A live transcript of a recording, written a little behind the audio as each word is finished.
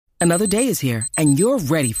Another day is here, and you're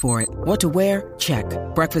ready for it. What to wear? Check.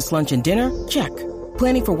 Breakfast, lunch, and dinner? Check.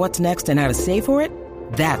 Planning for what's next and how to save for it?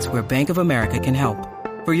 That's where Bank of America can help.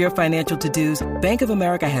 For your financial to-dos, Bank of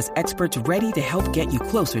America has experts ready to help get you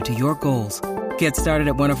closer to your goals. Get started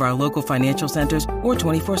at one of our local financial centers or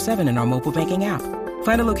 24/7 in our mobile banking app.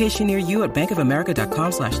 Find a location near you at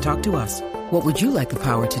bankofamerica.com/talktous. What would you like the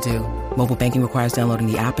power to do? Mobile banking requires downloading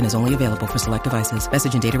the app and is only available for select devices.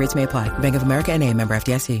 Message and data rates may apply. Bank of America N.A., member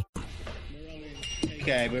FDIC.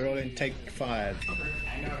 Okay, we're all in take 5.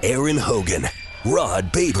 Aaron Hogan,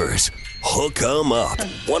 Rod Babers, Hook 'em Up.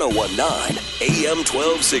 1019 AM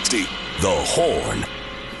 1260. The Horn.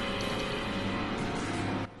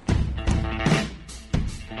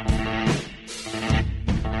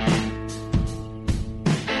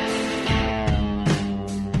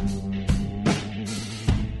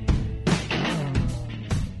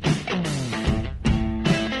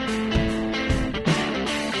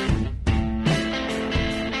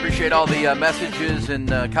 Appreciate all the messages and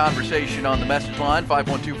conversation on the message line.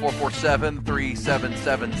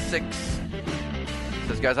 512-447-3776.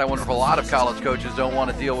 Says, guys, I wonder if a lot of college coaches don't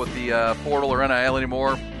want to deal with the portal or NIL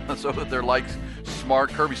anymore so that they're like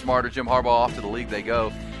Kirby Smart or Jim Harbaugh off to the league they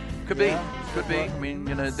go. Could be. Could be. I mean,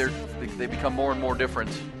 they become more and more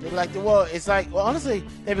different. Honestly,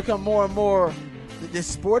 they become more and more. The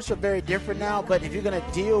sports are very different now, but if you're going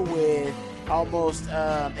to deal with almost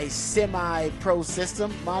a semi-pro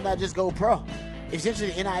system, why not just go pro?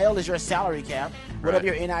 Essentially, NIL is your salary cap. Whatever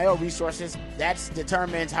your NIL resources, that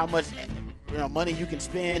determines how much money you can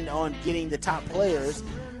spend on getting the top players.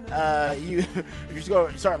 If you just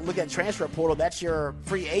go start looking at transfer portal, that's your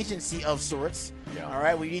free agency of sorts. Yeah. All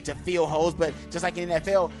right, we need to fill holes, but just like in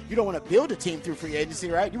NFL, you don't want to build a team through free agency,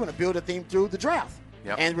 right? You want to build a team through the draft.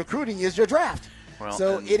 Yep. And recruiting is your draft. Well,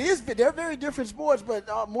 they're very different sports, but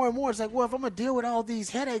more and more it's like, well, if I'm going to deal with all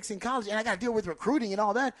these headaches in college and I got to deal with recruiting and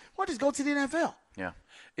all that, why just go to the NFL? Yeah.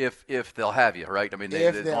 If they'll have you, right? I mean,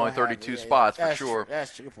 there's only 32 spots for sure.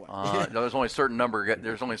 That's a good point. There's only a certain number.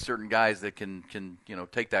 There's only certain guys that can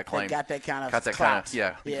take that claim. They got that kind of clout.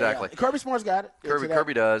 Yeah, exactly. Yeah. Kirby Smart's got it.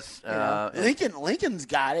 Kirby does. Lincoln's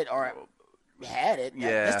got it or had it.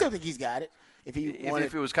 Yeah. I still think he's got it. If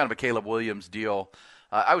it was kind of a Caleb Williams deal.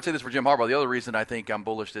 I would say this for Jim Harbaugh. The other reason I think I'm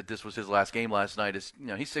bullish that this was his last game last night is,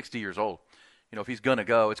 he's 60 years old. If he's going to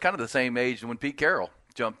go, it's kind of the same age when Pete Carroll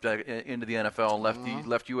jumped into the NFL and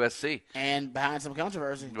left USC. And behind some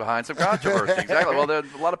controversy. Exactly. Well,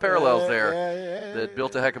 there's a lot of parallels there. That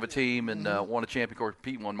built a heck of a team and won a championship, or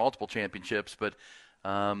Pete won multiple championships. But,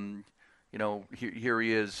 here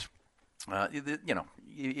he is.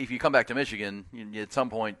 If you come back to Michigan, at some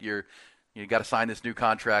point you got to sign this new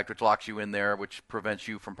contract, which locks you in there, which prevents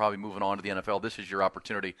you from probably moving on to the NFL. This is your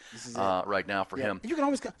opportunity right now for him. You can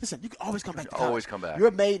always come back to college. Always come back. You're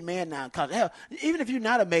a made man now in college. Hell, even if you're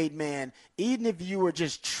not a made man, even if you were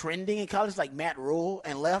just trending in college like Matt Rule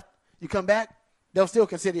and left, you come back, they'll still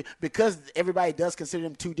consider you, because everybody does consider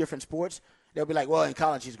them two different sports. They'll be like, well, in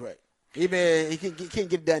college he's great. Even he can't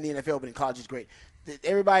get it done in the NFL, but in college he's great.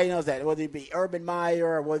 Everybody knows that, whether it be Urban Meyer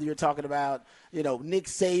or whether you're talking about, Nick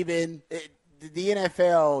Saban. The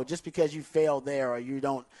NFL, just because you fail there or you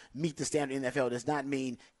don't meet the standard in the NFL, does not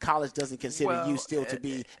mean college doesn't consider you still to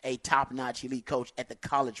be a top-notch elite coach at the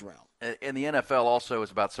college realm. And the NFL also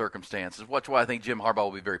is about circumstances. That's why I think Jim Harbaugh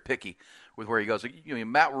will be very picky with where he goes.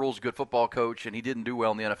 Matt Rule's a good football coach, and he didn't do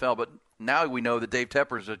well in the NFL, but now we know that Dave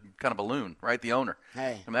Tepper's a kind of balloon, right? The owner.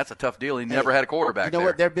 Hey. I mean, that's a tough deal. He never had a quarterback there. You know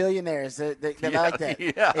what? They're billionaires. They like that.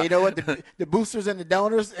 Yeah. And you know what? The boosters and the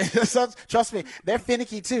donors, trust me, they're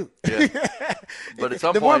finicky too. Yeah. But at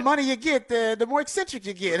some point, the more money you get, the more eccentric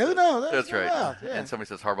you get. Who knows? That's right. Yeah. And somebody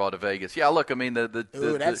says Harbaugh to Vegas. Yeah, look, I mean,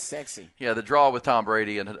 that's sexy. Yeah, the draw with Tom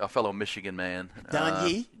Brady and a fellow Michigan man. Don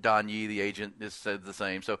Yee. Don Yee, the agent, is said the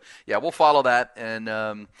same. So, yeah, we'll follow that. And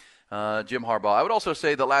Jim Harbaugh. I would also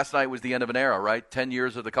say that last night was the end of an era, right? 10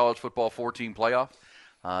 years of the college football 14 playoff.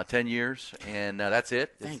 10 years, and that's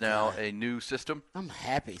it. It's now a new system. I'm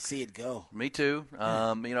happy to see it go. Me too.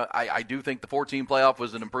 I do think the 14 playoff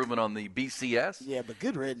was an improvement on the BCS. Yeah, but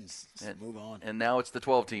good riddance. Move on. And now it's the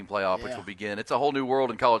 12-team playoff, which will begin. It's a whole new world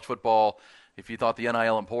in college football. If you thought the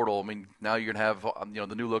NIL and portal, I mean, now you're going to have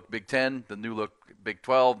the new look Big 10, the new look Big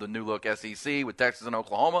 12, the new look SEC with Texas and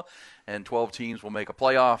Oklahoma, and 12 teams will make a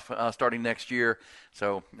playoff starting next year.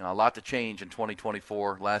 So a lot to change in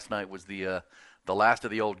 2024. Last night was the last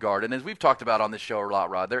of the old guard. And as we've talked about on this show a lot,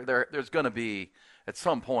 Rod, there's going to be, at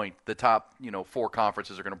some point, the top 4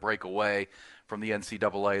 conferences are going to break away from the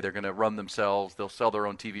NCAA. They're going to run themselves. They'll sell their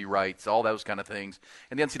own TV rights, all those kind of things.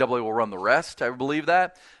 And the NCAA will run the rest. I believe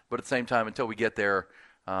that. But at the same time, until we get there,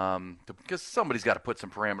 because somebody's got to put some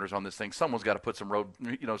parameters on this thing. Someone's got to put some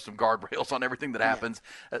some guardrails on everything that happens.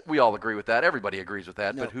 We all agree with that. Everybody agrees with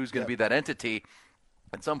that. But who's going to be that entity?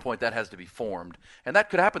 At some point, that has to be formed. And that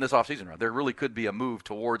could happen this offseason. Right? There really could be a move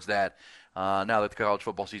towards that now that the college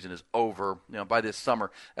football season is over, by this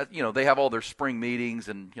summer. They have all their spring meetings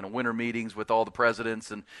and, winter meetings with all the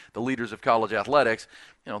presidents and the leaders of college athletics.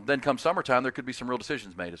 Then come summertime, there could be some real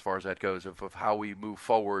decisions made as far as that goes of how we move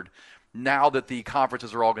forward now that the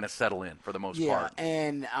conferences are all going to settle in for the most part.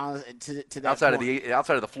 And to that outside point,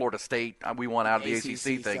 of the Florida State, we want out of the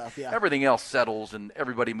ACC thing. Stuff, everything else settles and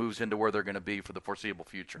everybody moves into where they're going to be for the foreseeable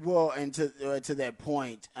future. Well, and to that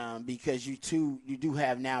point, because you do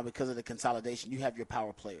have now, because of the consolidation, you have your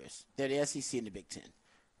power players. They're the SEC and the Big Ten,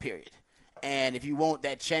 period. And if you want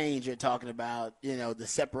that change, you're talking about, the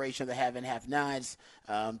separation of the have and have-nots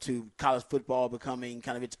to college football becoming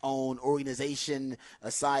kind of its own organization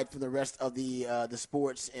aside from the rest of the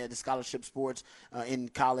sports, the scholarship sports in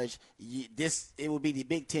college. It will be the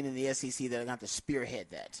Big Ten and the SEC that are going to have to spearhead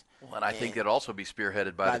that. Well, and I think it'll also be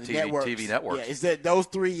spearheaded by the TV networks. Yeah, it's that those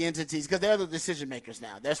three entities, because they're the decision makers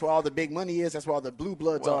now. That's where all the big money is. That's where all the blue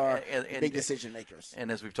bloods are, and big decision makers.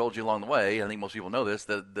 And as we've told you along the way, I think most people know this,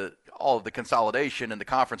 all of the consolidation and the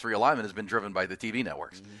conference realignment has been driven by the TV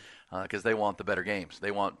networks because they want the better games.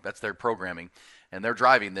 That's their programming. And they're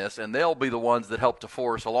driving this, and they'll be the ones that help to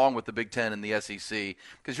force, along with the Big Ten and the SEC.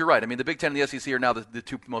 Because you're right. I mean, the Big Ten and the SEC are now the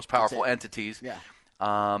two most powerful entities. Yeah.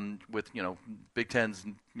 With Big Ten's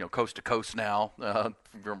coast to coast now,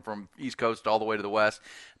 from East Coast all the way to the West.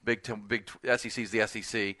 SEC's the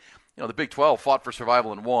SEC. The Big 12 fought for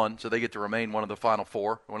survival and won, so they get to remain one of the Final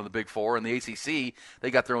Four, one of the Big Four. And the ACC, they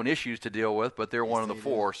got their own issues to deal with, but they're one of the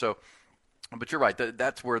four. So, but you're right.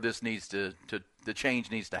 That's where this needs the change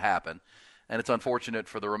needs to happen. And it's unfortunate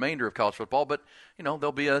for the remainder of college football, but,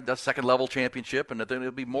 there'll be a second-level championship, and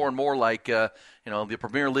it'll be more and more like, the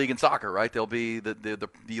Premier League in soccer, right? There'll be the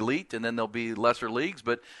elite, and then there'll be lesser leagues.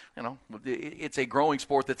 But, it's a growing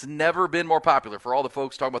sport that's never been more popular. For all the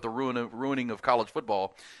folks talking about the ruining of college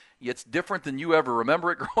football, it's different than you ever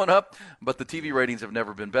remember it growing up, but the TV ratings have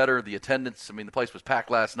never been better. The attendance, the place was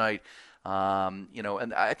packed last night.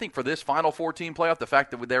 And I think for this Final Four team playoff, the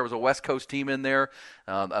fact that there was a West Coast team in there,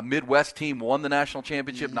 a Midwest team won the national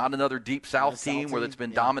championship, not another Deep South team where it's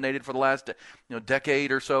been dominated for the last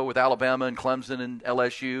decade or so with Alabama and Clemson and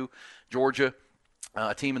LSU, Georgia.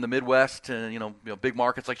 A team in the Midwest, big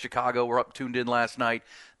markets like Chicago were tuned in last night.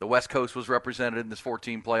 The West Coast was represented in this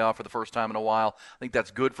 4-team playoff for the first time in a while. I think that's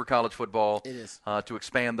good for college football. It is. To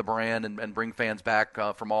expand the brand and bring fans back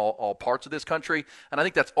from all parts of this country. And I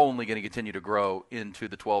think that's only going to continue to grow into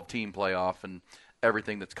the 12-team playoff and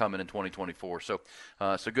everything that's coming in 2024. So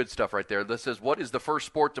good stuff right there. This says, what is the first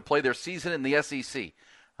sport to play their season in the SEC?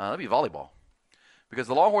 That'd be volleyball. Because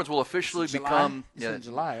the Longhorns will officially become – in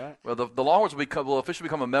July, right? Well, the Longhorns will officially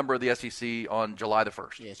become a member of the SEC on July the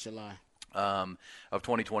 1st. Yeah, it's July. Of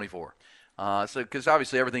 2024. Because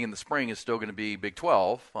obviously everything in the spring is still going to be Big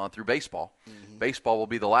 12 through baseball. Mm-hmm. Baseball will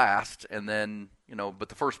be the last, and then, but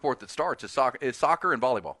the first sport that starts is soccer and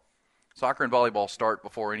volleyball. Soccer and volleyball start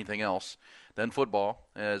before anything else, then football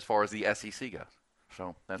as far as the SEC goes.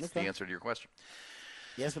 So that's the answer to your question.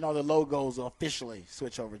 Yes, when all the logos will officially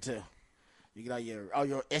switch over too. You get all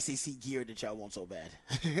your SEC gear that y'all want so bad.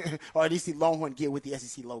 Or at least the Longhorn gear with the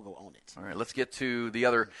SEC logo on it. All right, let's get to the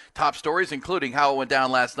other top stories, including how it went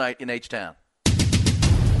down last night in H-Town.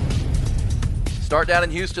 Start down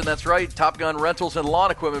in Houston, that's right. Top Gun Rentals and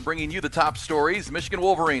Lawn Equipment bringing you the top stories. The Michigan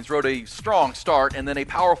Wolverines rode a strong start and then a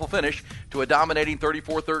powerful finish to a dominating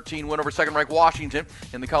 34-13 win over second-ranked Washington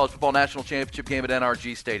in the College Football National Championship game at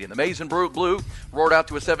NRG Stadium. The Maize and Blue roared out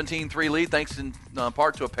to a 17-3 lead thanks in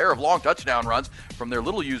part to a pair of long touchdown runs from their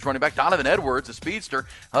little-used running back Donovan Edwards, a speedster.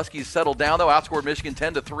 Huskies settled down, though, outscored Michigan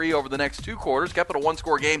 10-3 over the next two quarters, kept it a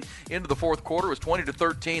one-score game into the fourth quarter. It was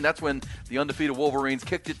 20-13. That's when the undefeated Wolverines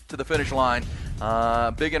kicked it to the finish line.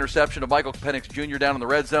 Big interception of Michael Penix Jr. down in the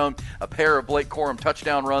red zone. A pair of Blake Corum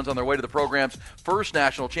touchdown runs on their way to the program's first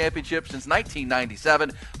national championship since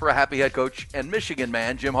 1997 for a happy head coach and Michigan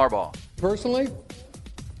man, Jim Harbaugh. Personally,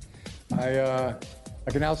 I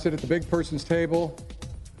can now sit at the big person's table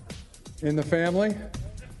in the family.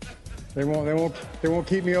 They won't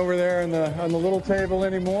keep me over there on the little table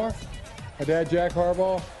anymore. My dad, Jack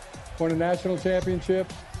Harbaugh, won a national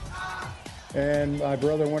championship. And my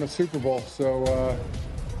brother won a Super Bowl, so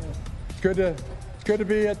it's good to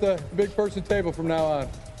be at the big person table from now on.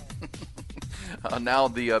 Now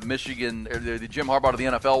the Michigan, the Jim Harbaugh of the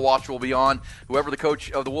NFL watch will be on. Whoever the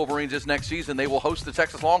coach of the Wolverines is next season, they will host the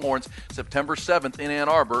Texas Longhorns September 7th in Ann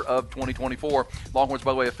Arbor of 2024. Longhorns,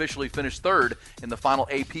 by the way, officially finished third in the final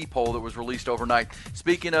AP poll that was released overnight.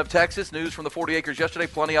 Speaking of Texas, news from the 40 acres yesterday,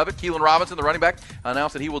 plenty of it. Keelan Robinson, the running back,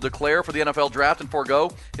 announced that he will declare for the NFL draft and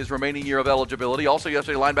forego his remaining year of eligibility. Also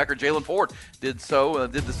yesterday, linebacker Jalen Ford did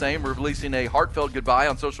the same, releasing a heartfelt goodbye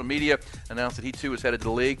on social media, announced that he too is headed to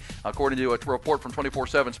the league. According to a report from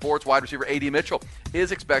 24/7 Sports, wide receiver A.D. Mitchell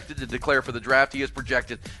is expected to declare for the draft. He is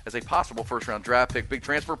projected as a possible first-round draft pick. Big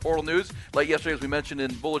transfer portal news late yesterday, as we mentioned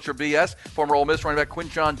in Bullets or BS. Former Ole Miss running back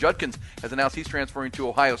Quinshon Judkins has announced he's transferring to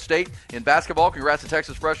Ohio State. In basketball, congrats to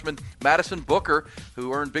Texas freshman Madison Booker,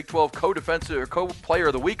 who earned Big 12 co-player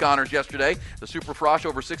of the week honors yesterday. The Super Frosh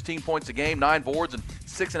over 16 points a game, 9 boards, and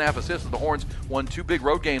 6.5 assists. The Horns won 2 big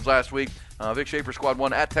road games last week. Vic Schaefer's squad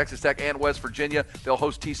won at Texas Tech and West Virginia. They'll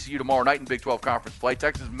host TCU tomorrow night in Big 12 Conference play.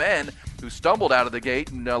 Texas men, who stumbled out of the gate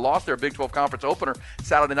and lost their Big 12 Conference opener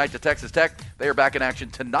Saturday night to Texas Tech, they are back in action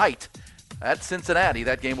tonight at Cincinnati.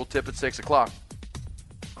 That game will tip at 6 o'clock.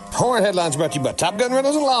 Horn Headlines brought to you by Top Gun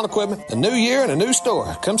Rentals and Lawn Equipment. A new year and a new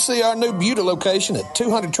store. Come see our new Buda location at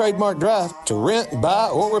 200 Trademark Drive to rent, buy,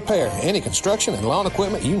 or repair any construction and lawn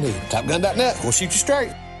equipment you need. TopGun.net. We'll shoot you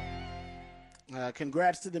straight.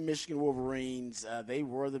 Congrats to the Michigan Wolverines. They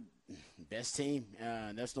were the best team.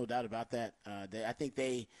 There's no doubt about that. I think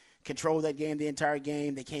they controlled that game the entire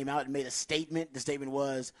game. They came out and made a statement. The statement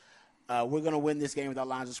was, we're going to win this game without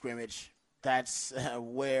lines of scrimmage. That's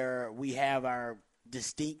where we have our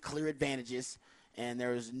distinct, clear advantages, and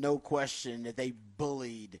there is no question that they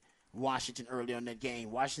bullied Washington early on that game.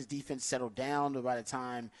 Washington's defense settled down. By the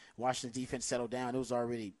time Washington's defense settled down, it was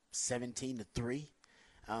already 17-3.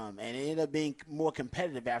 And it ended up being more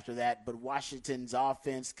competitive after that, but Washington's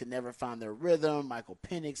offense could never find their rhythm. Michael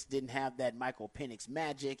Penix didn't have that Michael Penix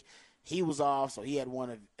magic. He was off, so he had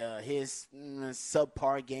one of his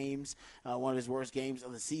subpar games, one of his worst games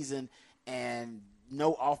of the season, and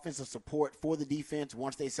no offensive support for the defense.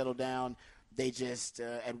 Once they settled down, they just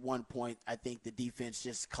at one point, I think the defense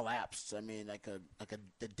just collapsed. I mean,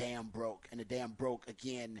 the dam broke, and the dam broke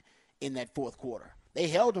again in that fourth quarter. They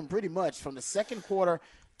held them pretty much from the second quarter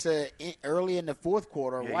to early in the fourth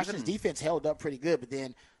quarter. Yeah, Washington's defense held up pretty good, but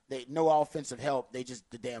then no offensive help. The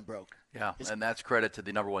dam broke. Yeah, and that's credit to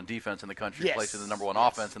the number one defense in the country, yes, placing the number one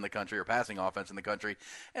offense in the country, or passing offense in the country.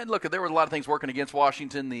 And look, there were a lot of things working against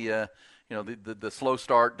Washington. The slow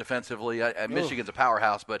start defensively. Michigan's a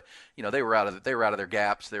powerhouse, but they were out of their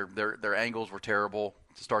gaps. Their angles were terrible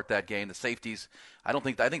to start that game. The safeties, I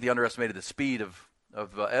think they underestimated the speed of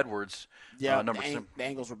Edwards. Yeah, the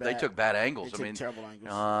angles were bad. They took bad angles. They took terrible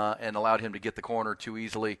angles. And allowed him to get the corner too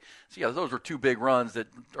easily. So, yeah, those were 2 big runs that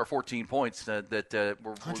are 14 points that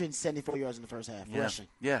were 174 yards in the first half rushing.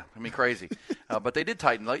 Yeah, I mean, crazy. But they did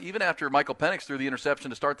tighten. Even after Michael Penix threw the interception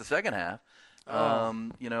to start the second half,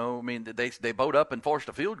 they bowed up and forced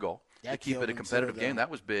a field goal to keep it a competitive game. That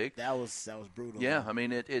was big. That was brutal. Yeah, I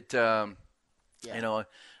mean,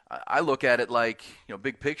 I look at it like,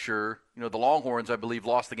 big picture, the Longhorns, I believe,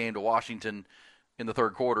 lost the game to Washington in the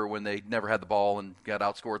third quarter when they never had the ball and got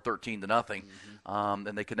outscored 13-0. Mm-hmm.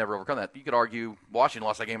 And they could never overcome that. You could argue Washington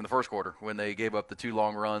lost that game in the first quarter when they gave up the 2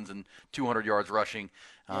 long runs and 200 yards rushing.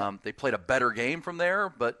 They played a better game from there,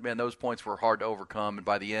 but, man, those points were hard to overcome. And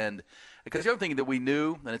by the end, because the other thing that we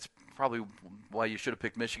knew, and it's probably why you should have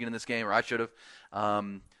picked Michigan in this game, or I should have,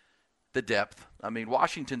 the depth. I mean,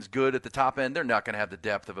 Washington's good at the top end. They're not going to have the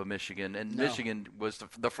depth of a Michigan. And no. Michigan was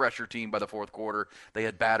the fresher team by the fourth quarter. They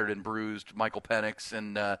had battered and bruised Michael Penix,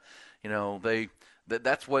 and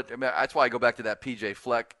that's why I go back to that P.J.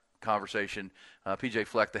 Fleck conversation. P.J.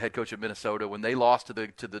 Fleck, the head coach of Minnesota, when they lost to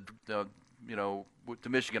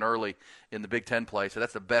Michigan early in the Big Ten play. So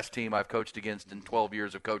that's the best team I've coached against in 12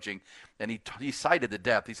 years of coaching. And he cited the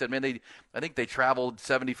depth. He said, man, I think they traveled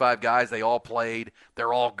 75 guys. They all played.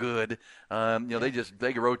 They're all good.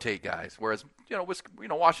 They rotate guys. Whereas,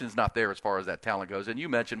 Washington's not there as far as that talent goes. And you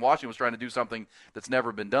mentioned Washington was trying to do something that's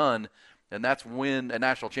never been done, and that's win a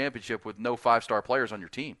national championship with no 5-star players on your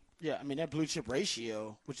team. Yeah, I mean, that blue chip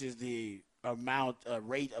ratio, which is the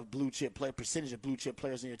rate of blue chip percentage of blue chip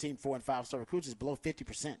players in your team, 4- and 5-star recruits, is below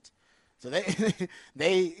 50%. So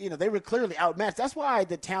they were clearly outmatched. That's why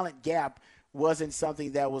the talent gap wasn't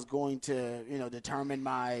something that was going to determine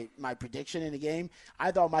my prediction in the game.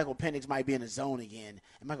 I thought Michael Penix might be in the zone again,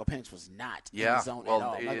 and Michael Penix was not in the zone at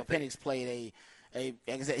all. Michael Penix played like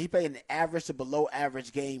I said, he played an average to below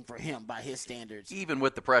average game for him by his standards. Even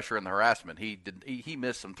with the pressure and the harassment, he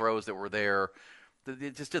missed some throws that were there.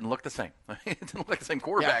 it just didn't look the same. It didn't look like the same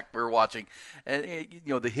quarterback we were watching, and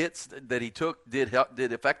the hits that he took did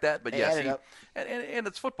affect that. But yes, and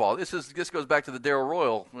it's football. This goes back to the Darrell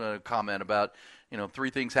Royal comment about 3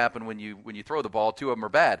 things happen when you throw the ball. 2 of them are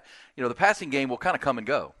bad. The passing game will kind of come and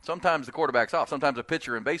go. Sometimes the quarterback's off. Sometimes a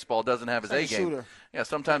pitcher in baseball doesn't have his A game. Shooter. Yeah,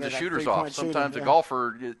 sometimes the shooter's off. Sometimes a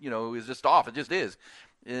golfer is just off. It just is.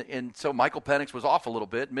 And so Michael Penix was off a little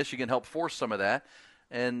bit. Michigan helped force some of that.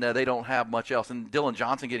 And they don't have much else. And Dylan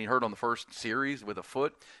Johnson getting hurt on the first series with a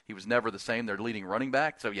foot, he was never the same. Their leading running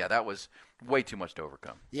back. So, yeah, that was way too much to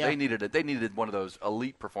overcome. Yeah. They needed one of those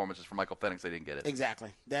elite performances from Michael Penix. They didn't get it. Exactly.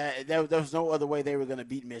 There was no other way they were going to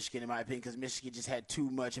beat Michigan, in my opinion, because Michigan just had too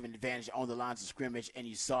much of an advantage on the lines of scrimmage, and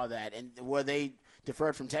you saw that. And where they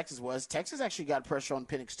deferred from Texas was Texas actually got pressure on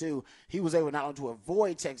Penix, too. He was able not only to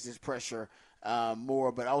avoid Texas' pressure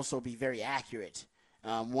more, but also be very accurate.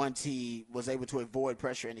 Once he was able to avoid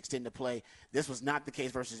pressure and extend the play. This was not the case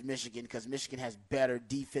versus Michigan because Michigan has better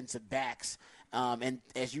defensive backs. And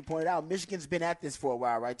as you pointed out, Michigan's been at this for a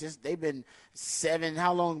while, right? They've been 7 –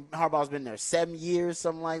 how long Harbaugh's been there? 7 years,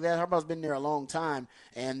 something like that. Harbaugh's been there a long time,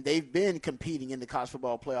 and they've been competing in the college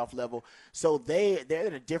football playoff level. So they're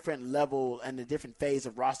at a different level and a different phase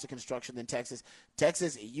of roster construction than Texas.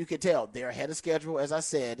 Texas, you could tell, they're ahead of schedule, as I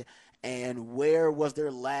said, and where was their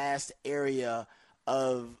last area –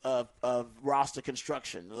 of roster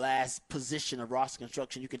construction, the last position of roster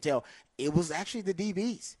construction, you can tell it was actually the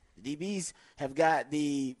DBs. The DBs have got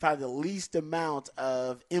probably the least amount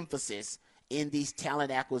of emphasis in these talent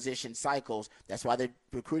acquisition cycles. That's why they're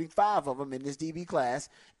recruiting 5 of them in this DB class,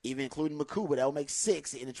 even including McCool, but that'll make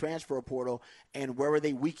 6 in the transfer portal. And where were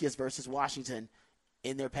they weakest versus Washington?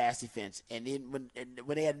 In their pass defense. And then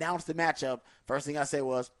when they announced the matchup, first thing I said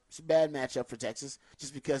was, it's a bad matchup for Texas,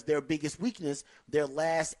 just because their biggest weakness, their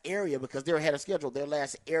last area, because they're ahead of schedule, their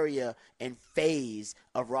last area and phase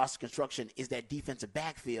of roster construction is that defensive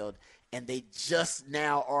backfield, and they just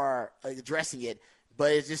now are addressing it,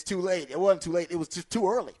 but it's just too late. It wasn't too late. It was just too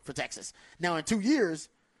early for Texas. Now, in 2 years,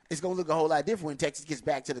 it's going to look a whole lot different when Texas gets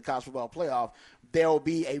back to the college football playoff. There will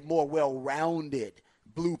be a more well-rounded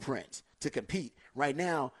blueprint to compete. Right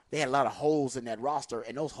now, they had a lot of holes in that roster,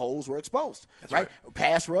 and those holes were exposed. That's right?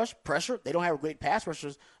 Pass rush, pressure. They don't have great pass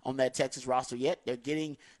rushers on that Texas roster yet. They're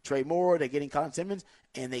getting Trey Moore. They're getting Colin Simmons,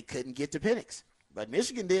 and they couldn't get to Penix. But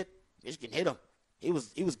Michigan did. Michigan hit him. He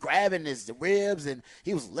was grabbing his ribs, and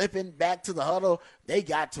he was limping back to the huddle. They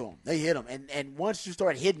got to him. They hit him. And once you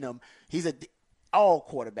start hitting him, all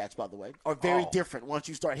quarterbacks, by the way, are very different once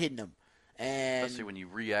you start hitting them. And especially when you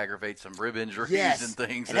re-aggravate some rib injuries and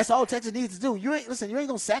things. And that's all Texas needs to do. You ain't going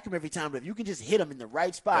to sack him every time, but if you can just hit him in the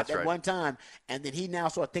right spot one time, and then he now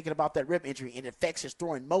start thinking about that rib injury, and it affects his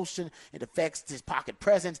throwing motion, it affects his pocket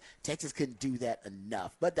presence. Texas couldn't do that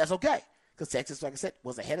enough. But that's okay, because Texas, like I said,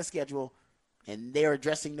 was ahead of schedule, and they're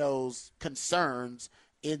addressing those concerns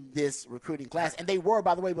in this recruiting class. And they were,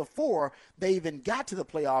 by the way, before they even got to the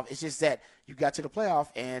playoff. It's just that you got to the playoff,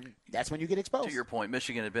 and that's when you get exposed. To your point,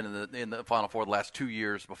 Michigan had been in the Final Four the last 2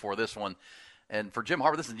 years before this one. And for Jim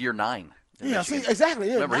Harbaugh, this is year 9. Yeah, see,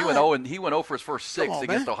 exactly. Remember, he went 0 for his first 6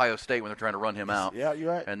 against Ohio State when they're trying to run him out. Yeah,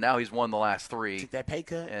 you're right. And now he's won the last 3. Took that pay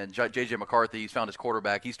cut. And J.J. McCarthy, he's found his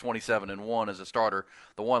quarterback. He's 27-1 as a starter.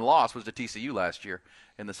 The one loss was to TCU last year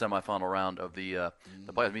in the semifinal round of the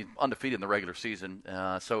playoffs. I mean, undefeated in the regular season.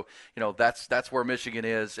 So that's where Michigan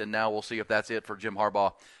is, and now we'll see if that's it for Jim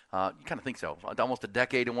Harbaugh. You kind of think so. Almost a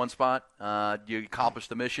decade in one spot. You accomplished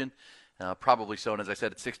the mission. Probably so, and as I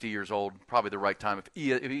said, at 60 years old, probably the right time.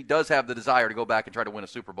 If he does have the desire to go back and try to win a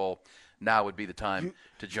Super Bowl, now would be the time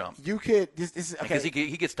to jump. You could this is okay. Because he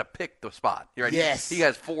gets to pick the spot. Right? Yes, he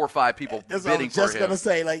has 4 or 5 people bidding for him. Just gonna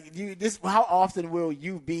say, like how often will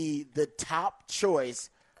you be the top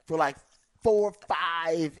choice for like 4 or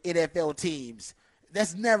 5 NFL teams?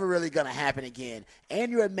 That's never really going to happen again.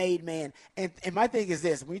 And you're a made man. And my thing is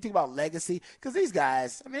this. When you think about legacy, because these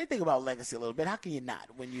guys, I mean, they think about legacy a little bit. How can you not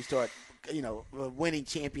when you start, winning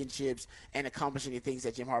championships and accomplishing the things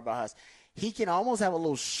that Jim Harbaugh has? He can almost have a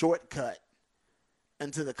little shortcut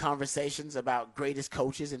into the conversations about greatest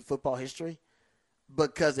coaches in football history.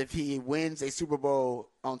 Because if he wins a Super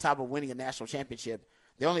Bowl on top of winning a national championship,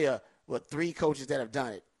 there are only 3 coaches that have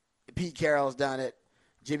done it. Pete Carroll's done it.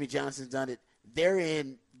 Jimmy Johnson's done it. They're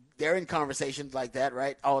in conversations like that,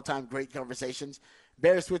 right? All-time great conversations.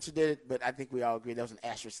 Barry Switzer did it, but I think we all agree there was an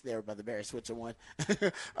asterisk there by the Barry Switzer one.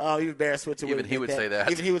 Even Barry Switzer Even he would say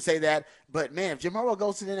that. Even he would say that. But, man, if Jim Harbaugh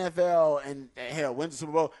goes to the NFL and, hell, wins the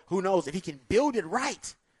Super Bowl, who knows? If he can build it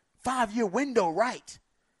right, 5-year window right,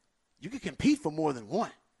 you can compete for more than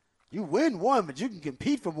one. You win one, but you can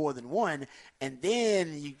compete for more than one. And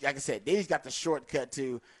then, like I said, then he's got the shortcut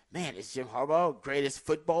to, man, is Jim Harbaugh greatest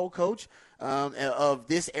football coach of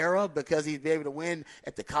this era because he's been able to win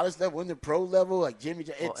at the college level, win the pro level, like Jimmy.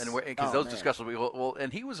 Because those discussions,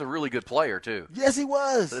 and he was a really good player too. Yes, he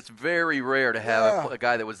was. So it's very rare to have a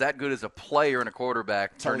guy that was that good as a player and a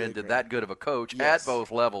quarterback turn into that good of a coach at both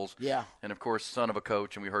levels. Yeah. And of course, son of a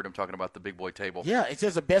coach, and we heard him talking about the big boy table. Yeah, it's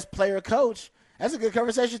just a best player coach. That's a good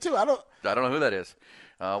conversation too. I don't know who that is.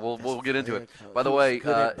 We'll get into it. By the way,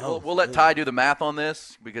 we'll let Ty do the math on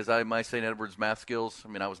this because my St. Edward's math skills. I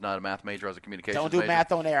mean, I was not a math major; I was a communications major. Don't do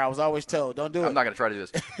math on air. I was always told, don't do it. I'm not going to try to do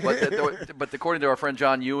this. But according to our friend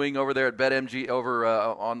John Ewing over there at BetMG over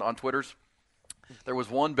on Twitter's, there was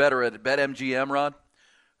one bettor at BetMGM, Rod,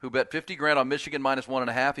 who bet $50,000 on Michigan minus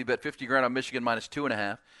 1.5. He bet $50,000 on Michigan minus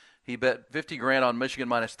 2.5. He bet $50,000 on Michigan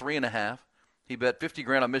minus 3.5. He bet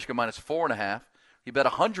 $50,000 on Michigan minus 4.5. He bet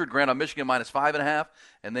 $100,000 on Michigan minus 5.5,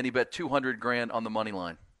 and then he bet $200,000 on the money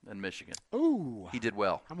line in Michigan. Ooh, he did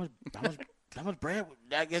well. How much bread?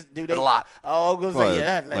 I guess do they a lot? Oh, I was going to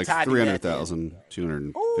say like $300,000,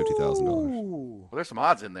 $250,000. Well, there's some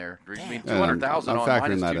odds in there. I mean, $200,000 on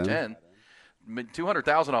minus 210.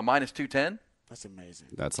 $200,000 on minus 210. That's amazing.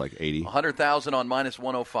 That's like 80. $100,000 on minus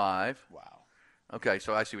 105. Wow. Okay,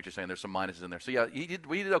 so I see what you're saying. There's some minuses in there. So, yeah,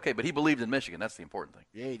 we did okay, but he believed in Michigan. That's the important thing.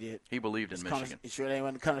 Yeah, he did. He believed in Michigan. You sure they ain't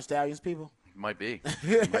one of the Connor Stallions people? Might be.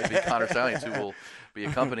 Might be Connor Stallions who will be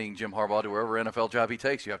accompanying Jim Harbaugh to wherever NFL job he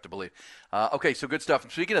takes, you have to believe. Okay, so good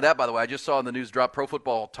stuff. Speaking of that, by the way, I just saw in the news drop, Pro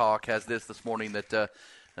Football Talk has this morning that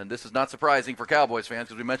and this is not surprising for Cowboys fans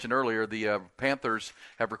because we mentioned earlier the Panthers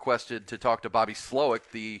have requested to talk to Bobby Slowick,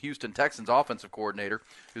 the Houston Texans offensive coordinator,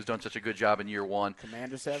 who's done such a good job in year one.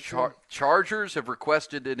 Commanders have Chargers have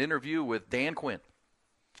requested an interview with Dan Quinn.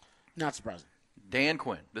 Not surprising. Dan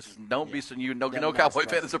Quinn. This is no Cowboy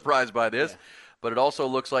fan is surprised by this. Yeah. But it also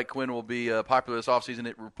looks like Quinn will be popular this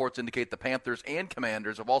offseason. Reports indicate the Panthers and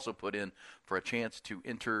Commanders have also put in for a chance to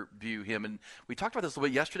interview him. And we talked about this a little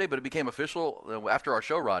bit yesterday, but it became official after our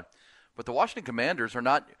show, Rod. But the Washington Commanders are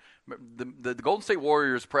not the Golden State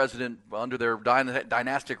Warriors president under their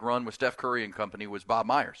dynastic run with Steph Curry and company was Bob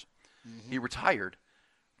Myers. Mm-hmm. He retired.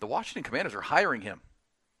 The Washington Commanders are hiring him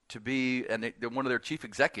to be one of their chief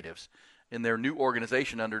executives in their new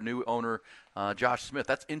organization under new owner Josh Smith.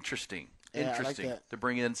 That's interesting. Interesting like to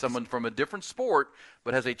bring in someone from a different sport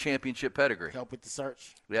but has a championship pedigree. Help with the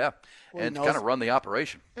search. Yeah, and kind of run the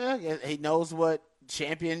operation. Yeah, he knows what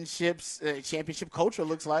championship culture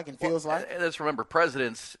looks like and feels like. And let's remember,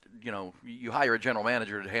 presidents, you hire a general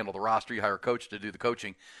manager to handle the roster, you hire a coach to do the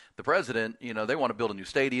coaching. The president, they want to build a new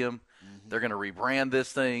stadium. Mm-hmm. They're going to rebrand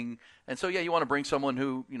this thing. And so, you want to bring someone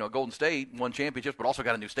who, Golden State won championships, but also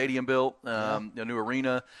got a new stadium built, a new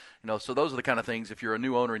arena. So those are the kind of things, if you're a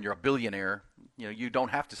new owner and you're a billionaire, you don't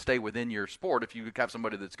have to stay within your sport if you have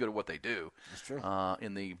somebody that's good at what they do. That's true.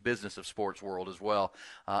 In the business of sports world as well.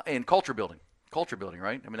 And culture building. Culture building,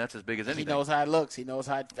 right? I mean, that's as big as anything. He knows how it looks. He knows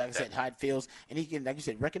how it feels. And he can, like you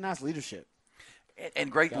said, recognize leadership.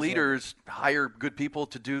 And great leaders hire good people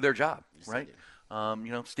to do their job, right?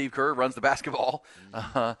 Steve Kerr runs the basketball.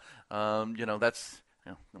 That's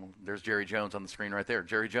there's Jerry Jones on the screen right there.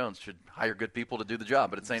 Jerry Jones should hire good people to do the job,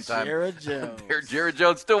 but at the same time, Jerry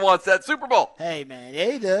Jones still wants that Super Bowl. Hey, man,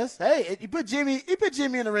 yeah, he does. Hey, he put Jimmy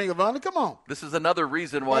in the Ring of Honor. Come on. This is another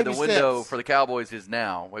reason why the window for the Cowboys is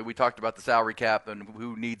now. We talked about the salary cap and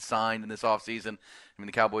who needs signed in this offseason. I mean,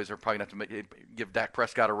 the Cowboys are probably going to have to give Dak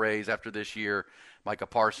Prescott a raise after this year. Micah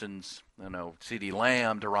Parsons, CeeDee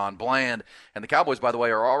Lamb, Deron Bland. And the Cowboys, by the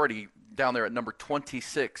way, are already down there at number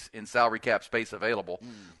 26 in salary cap space available.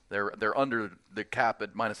 They're under the cap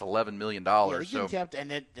at minus $11 million.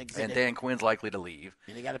 And Dan Quinn's likely to leave.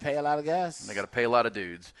 And they got to pay a lot of guys. And they got to pay a lot of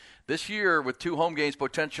dudes. This year, with 2 home games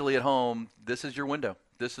potentially at home, this is your window.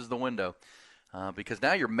 This is the window. Because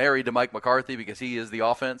now you're married to Mike McCarthy because he is the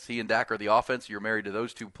offense. He and Dak are the offense. You're married to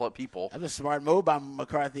those two people. That's a smart move by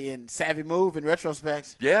McCarthy and savvy move in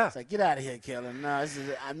retrospect. Yeah. It's like, get out of here, Kellen. No, this is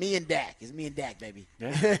me and Dak. It's me and Dak, baby.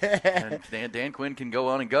 Yeah. And Dan Quinn can go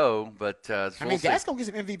on and go, but Dak's going to get some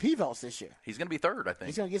MVP votes this year. He's going to be third, I think.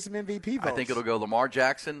 He's going to get some MVP votes. I think it'll go Lamar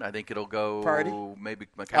Jackson. I think it'll go Purdy. Maybe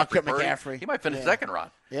McCaffrey. He might finish second,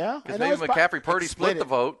 Ron. Yeah. Because maybe McCaffrey, Purdy split the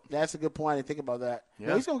vote. That's a good point. I didn't think about that. Yeah.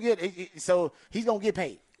 No, he's going to get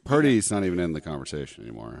paid. Purdy's not even in the conversation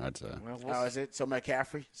anymore, I'd say. How is it? So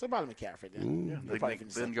McCaffrey? So about McCaffrey then. They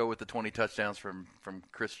then go with the 20 touchdowns from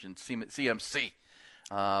Christian CMC.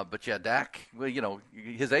 But, Dak,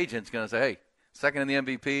 his agent's going to say, hey, second in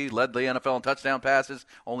the MVP, led the NFL in touchdown passes,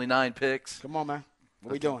 only 9 picks. Come on, man. What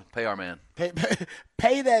are we doing? Pay our man. Pay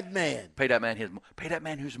that man. Pay that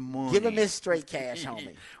man whose money. Give him his straight cash,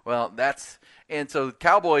 homie. Well, and so the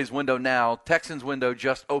Cowboys window now, Texans window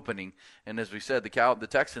just opening, and as we said, the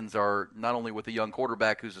Texans are not only with a young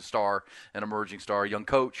quarterback who's a star, an emerging star, a young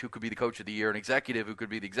coach who could be the coach of the year, an executive who could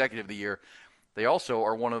be the executive of the year. They also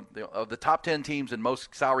are one of the top 10 teams in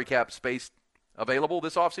most salary cap space available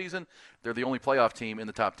this offseason. They're the only playoff team in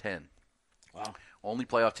the top 10. Wow. Only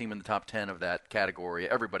playoff team in the top 10 of that category.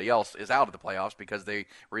 Everybody else is out of the playoffs because they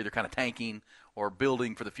were either kind of tanking or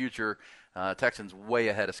building for the future. Texans way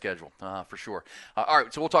ahead of schedule, for sure. All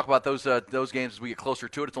right, so we'll talk about those games as we get closer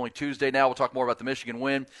to it. It's only Tuesday now. We'll talk more about the Michigan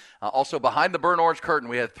win. Also, behind the burnt orange curtain,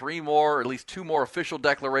 we had at least two more official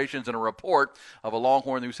declarations and a report of a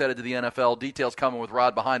Longhorn who's headed to the NFL. Details coming with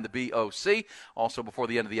Rod behind the BOC. Also, before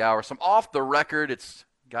the end of the hour, some off the record. It's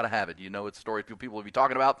got to have it. You know, it's stories people will be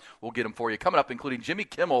talking about. We'll get them for you. Coming up, including Jimmy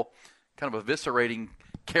Kimmel kind of eviscerating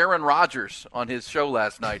Karen Rodgers on his show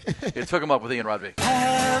last night. It took him up with Ian Rodby.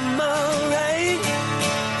 I'm all right.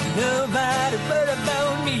 Nobody but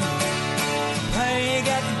about me. Why you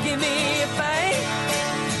got to give me a fight?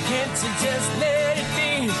 Can't you just let it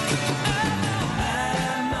be?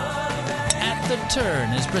 At the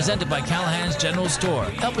Turn is presented by Callahan's General Store,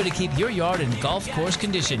 helping to keep your yard in golf course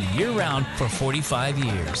condition year-round for 45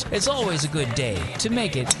 years. It's always a good day to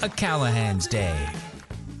make it a Callahan's Day.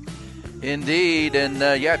 Indeed, and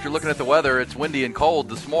if you're looking at the weather, it's windy and cold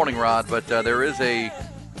this morning, Rod, but there is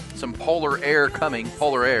some polar air coming.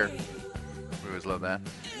 Polar air. We always love that.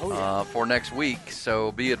 For next week,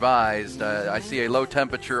 so be advised. I see a low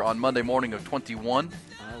temperature on Monday morning of 21.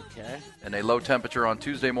 Okay. And a low temperature on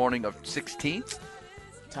Tuesday morning of 16.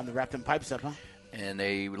 Time to wrap them pipes up, huh? And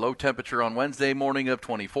a low temperature on Wednesday morning of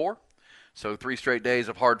 24. So 3 straight days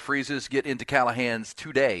of hard freezes. Get into Callahan's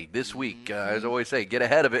today, this week. As I always say, get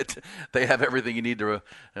ahead of it. They have everything you need to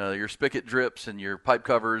your spigot drips and your pipe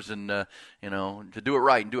covers and, to do it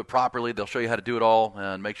right and do it properly. They'll show you how to do it all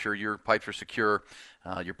and make sure your pipes are secure.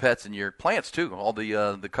 Your pets and your plants, too. All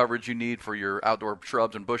the coverage you need for your outdoor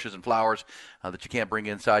shrubs and bushes and flowers that you can't bring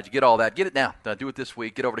inside. You get all that. Get it now. Do it this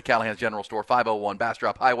week. Get over to Callahan's General Store, 501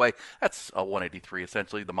 Bastrop Highway. That's 183,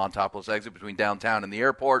 essentially, the Montopolis exit between downtown and the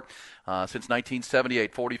airport. Since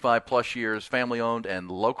 1978, 45-plus years, family-owned and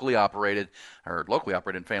locally operated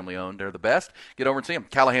and family-owned. They're the best. Get over and see them.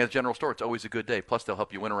 Callahan's General Store. It's always a good day. Plus, they'll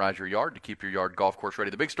help you winterize your yard to keep your yard golf course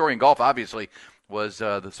ready. The big story in golf, obviously, was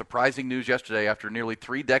the surprising news yesterday. After nearly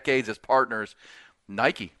 3 decades as partners,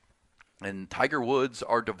 Nike and Tiger Woods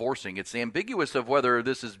are divorcing. It's ambiguous of whether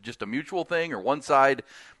this is just a mutual thing or one side,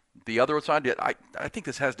 the other side. I think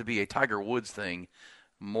this has to be a Tiger Woods thing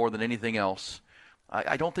more than anything else.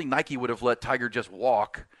 I don't think Nike would have let Tiger just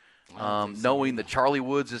walk, knowing that Charlie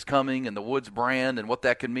Woods is coming and the Woods brand and what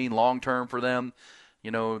that could mean long-term for them.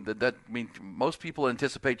 Most people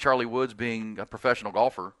anticipate Charlie Woods being a professional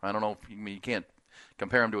golfer. I don't know. You can't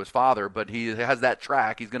compare him to his father, but he has that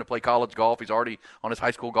track. He's going to play college golf. He's already on his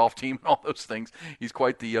high school golf team and all those things. He's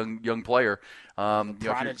quite the young player.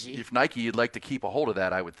 Prodigy. If Nike, you'd like to keep a hold of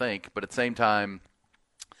that, I would think. But at the same time,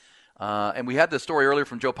 and we had this story earlier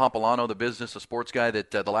from Joe Pompolano, the business, a sports guy,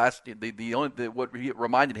 that what he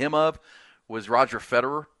reminded him of was Roger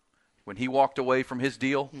Federer. When he walked away from his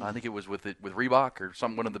deal, I think it was with Reebok or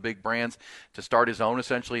one of the big brands to start his own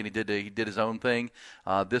essentially, and he did his own thing.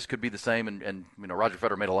 This could be the same, and Roger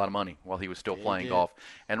Federer made a lot of money while he was still playing golf.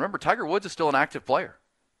 And remember, Tiger Woods is still an active player.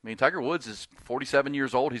 I mean, Tiger Woods is 47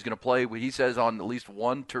 years old. He's going to play, he says, on at least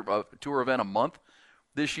one tour event a month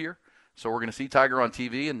this year. So we're going to see Tiger on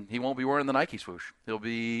TV, and he won't be wearing the Nike swoosh. He'll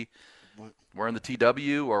be wearing the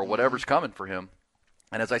TW or whatever's coming for him.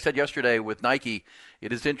 And as I said yesterday with Nike,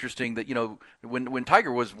 it is interesting that, when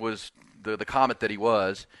Tiger was the comet that he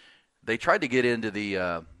was, they tried to get into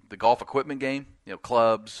the golf equipment game,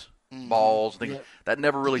 clubs, balls, things. Yep. That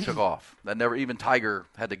never really took off. Even Tiger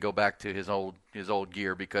had to go back to his old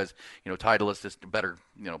gear because, Titleist is better,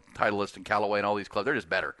 Titleist and Callaway and all these clubs, they're just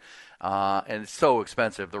better. And it's so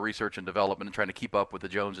expensive, the research and development and trying to keep up with the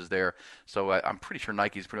Joneses there. So I'm pretty sure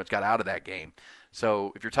Nike's pretty much got out of that game.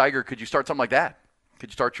 So if you're Tiger, could you start something like that? Could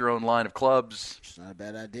you start your own line of clubs? It's not a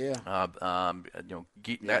bad idea.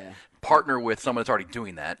 Partner with someone that's already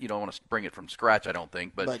doing that. You don't want to bring it from scratch, I don't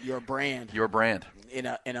think. But your brand. Your brand. In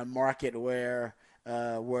a market where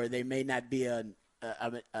they may not be an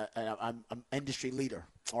industry leader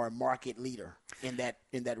or a market leader in that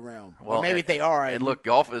realm. Well, or maybe they are. And look,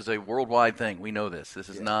 golf is a worldwide thing. We know this. This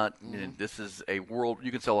is not. Mm-hmm. This is a world.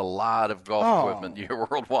 You can sell a lot of golf equipment here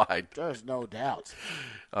worldwide. There's no doubt.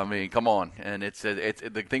 I mean, come on. And it's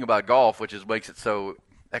the thing about golf, which makes it so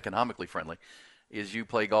economically friendly, is you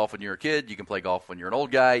play golf when you're a kid. You can play golf when you're an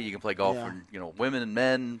old guy. You can play golf when, women and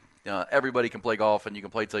men. Everybody can play golf, and you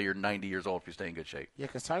can play till you're 90 years old if you stay in good shape. Yeah,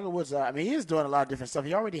 because Tiger Woods, he is doing a lot of different stuff.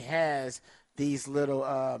 He already has these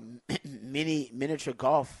little miniature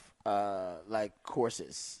golf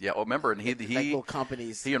courses. Yeah, remember, and he little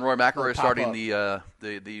companies. He and Roy McIlroy are starting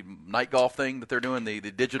the night golf thing that they're doing, the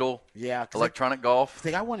digital electronic golf. I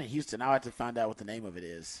think I won in Houston. Now I have to find out what the name of it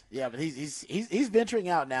is. Yeah, but he's venturing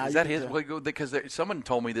out now. Is that his? Because someone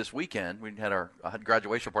told me this weekend I had a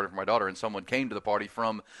graduation party for my daughter, and someone came to the party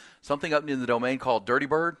from something up in the domain called Dirty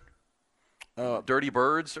Bird, Dirty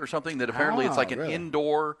Birds or something. That apparently it's like an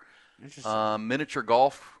indoor miniature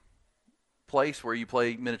golf place where you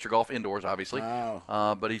play miniature golf indoors, obviously.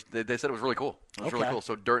 Wow. But they said it was really cool. It was really cool.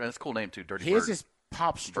 So and it's a cool name too, Dirty Bird. His is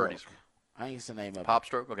Pop Stroke. I think it's the name of it. Pop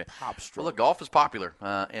Stroke? Okay. Pop Stroke. Well, look, golf is popular.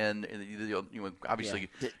 And obviously.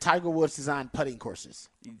 Yeah. Tiger Woods designed putting courses.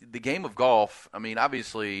 The game of golf,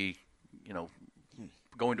 obviously,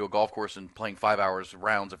 going to a golf course and playing 5 hours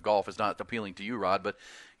rounds of golf is not appealing to you, Rod, but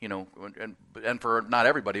and for not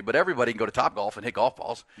everybody, but everybody can go to Topgolf and hit golf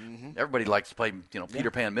balls. Mm-hmm. Everybody likes to play, Peter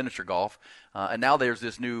Pan miniature golf. And now there's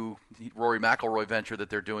this new Rory McIlroy venture that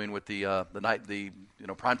they're doing with the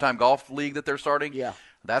Primetime Golf League that they're starting. Yeah.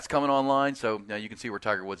 That's coming online, so now you can see where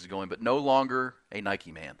Tiger Woods is going, but no longer a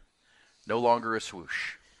Nike man. No longer a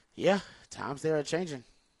swoosh. Yeah, times there are changing.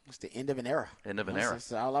 It's the end of an era.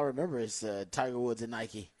 That's all I remember is Tiger Woods and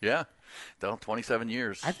Nike. Yeah, 27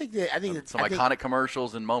 years. I think some iconic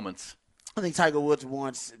commercials and moments. I think Tiger Woods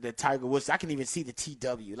wants the Tiger Woods. I can even see the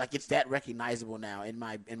TW. Like, it's that recognizable now in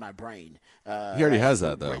my brain. He already has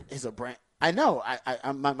that though. It's a brand. I know.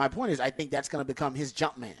 My point is, I think that's going to become his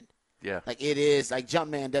Jumpman. Yeah. Like, it is, like,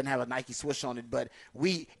 Jumpman doesn't have a Nike swoosh on it, but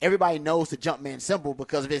everybody knows the Jumpman symbol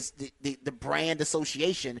because of the brand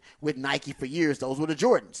association with Nike for years. Those were the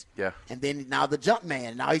Jordans. Yeah. And then now the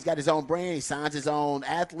Jumpman. Now he's got his own brand. He signs his own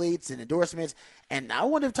athletes and endorsements. And I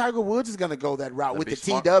wonder if Tiger Woods is going to go that route with the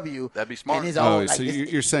TW. That'd be smart. And his own, so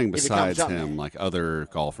you're saying besides him, like other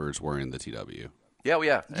golfers wearing the TW? Yeah, well,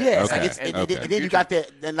 yeah. Yes, okay. And then you got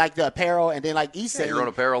the apparel, and then like Issa, your own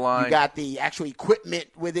apparel line. You got the actual equipment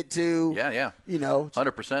with it too. Yeah.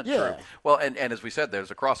 100% true. Well, and as we said,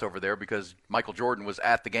 there's a crossover there because Michael Jordan was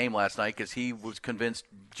at the game last night because he was convinced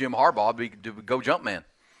Jim Harbaugh to go Jumpman.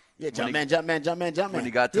 Yeah, Jumpman. When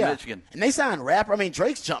he got to Michigan. And they signed rapper.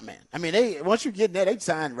 Drake's Jumpman. Once you get in there, they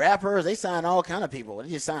sign rappers. They sign all kind of people. They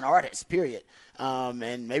just sign artists, period.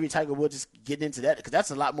 And maybe Tiger Woods is getting into that because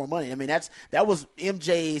that's a lot more money. That was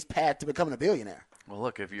MJ's path to becoming a billionaire. Well,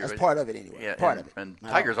 look, that's part of it anyway. Yeah, part of it. And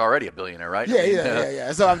Tiger's already a billionaire, right?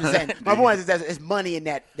 Yeah. So I'm just saying, my point is that it's money in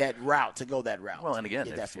that route to go that route. Well, and again,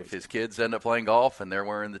 if his kids end up playing golf and they're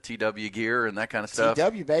wearing the TW gear and that kind of stuff.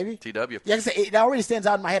 TW, baby. TW. Yeah, it already stands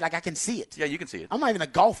out in my head. Like, I can see it. Yeah, you can see it. I'm not even a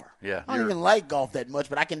golfer. Yeah. I don't even like golf that much,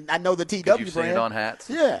 but I know the TW brand. You've seen it on hats.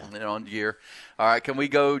 Yeah. And on gear. All right, can we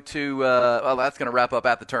go to that's going to wrap up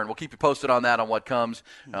At the Turn. We'll keep you posted on that, on what comes.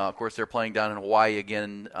 Of course, they're playing down in Hawaii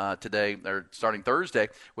again today. They're starting Thursday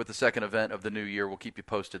with the second event of the new year. We'll keep you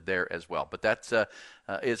posted there as well. But that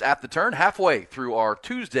is At the Turn, halfway through our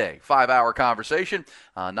Tuesday 5-hour conversation.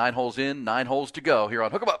 9 holes in, 9 holes to go here on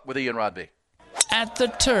Hook 'em Up with Ian Rodby. At the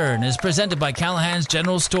Turn is presented by Callahan's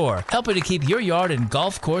General Store, helping to keep your yard in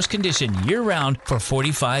golf course condition year-round for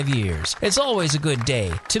 45 years. It's always a good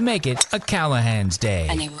day to make it a Callahan's Day.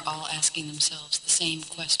 And they were all asking themselves the same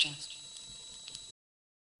question.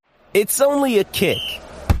 It's only a kick,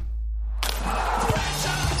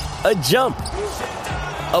 a jump,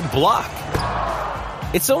 a block.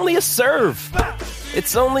 It's only a serve.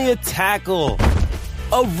 It's only a tackle,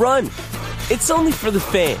 a run. It's only for the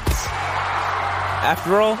fans.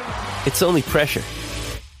 After all, it's only pressure.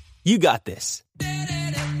 You got this.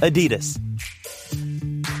 Adidas.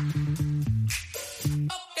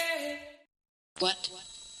 What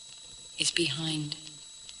is behind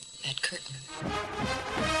that curtain?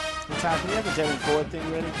 Tom, can you have the Jalen Ford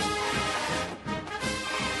thing ready?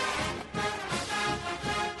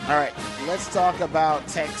 All right, let's talk about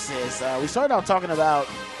Texas. We started out talking about,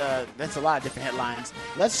 that's a lot of different headlines.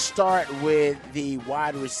 Let's start with the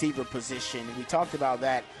wide receiver position. We talked about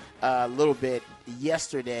that a little bit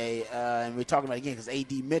yesterday, and we're talking about it again because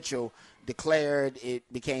A.D. Mitchell declared, it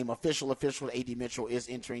became official. A.D. Mitchell is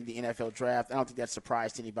entering the NFL draft. I don't think that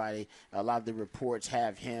surprised anybody. A lot of the reports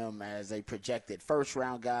have him as a projected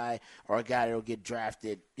first-round guy or a guy that will get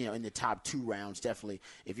drafted, in the top 2 rounds, definitely.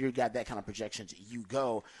 If you've got that kind of projections, you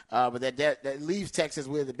go. But that leaves Texas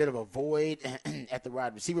with a bit of a void at the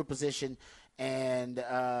wide receiver position. And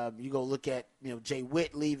you go look at, Jay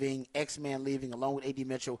Witt leaving, X-Man leaving along with A.D.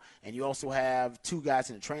 Mitchell. And you also have two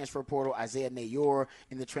guys in the transfer portal, Isaiah Nayor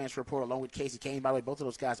in the transfer portal along with Casey Kane. By the way, both of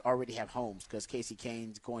those guys already have homes because Casey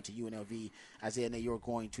Kane's going to UNLV, Isaiah Nayor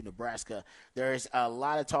going to Nebraska. There's a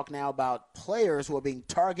lot of talk now about players who are being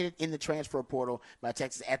targeted in the transfer portal by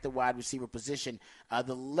Texas at the wide receiver position.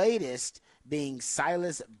 The latest being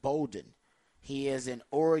Silas Bolden. He is an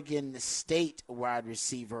Oregon State wide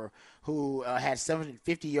receiver who had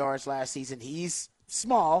 750 yards last season. He's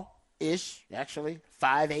small-ish, actually,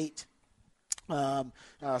 5'8".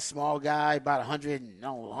 Small guy, about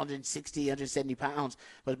 160, 170 pounds,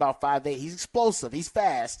 but about 5'8". He's explosive. He's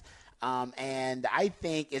fast. And I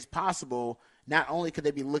think it's possible not only could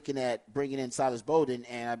they be looking at bringing in Silas Bolden,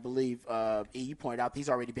 and I believe you pointed out he's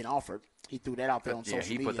already been offered. He threw that out there on social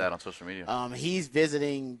media. Yeah, he put that on social media. He's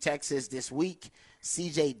visiting Texas this week.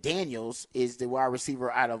 C.J. Daniels is the wide receiver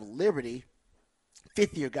out of Liberty.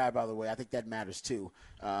 Fifth-year guy, by the way. I think that matters, too.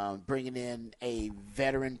 Bringing in a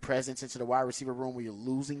veteran presence into the wide receiver room where you're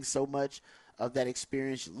losing so much of that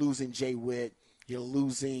experience. You're losing Jay Witt. You're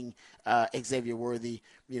losing Xavier Worthy.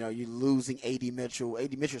 You're losing A.D. Mitchell.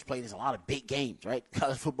 A.D. Mitchell's played in a lot of big games, right?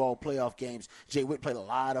 College football playoff games. Jay Witt played a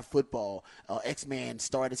lot of football. X-Man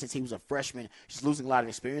started since he was a freshman. He's losing a lot of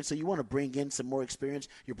experience. So you want to bring in some more experience.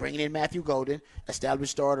 You're bringing in Matthew Golden,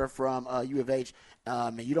 established starter from U of H.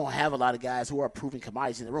 And you don't have a lot of guys who are proven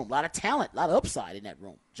commodities in the room. A lot of talent, a lot of upside in that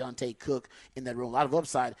room. Jonte Cook in that room, a lot of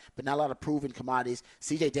upside, but not a lot of proven commodities.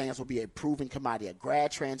 C.J. Daniels will be a proven commodity, a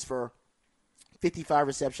grad transfer. 55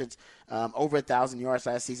 receptions, over 1,000 yards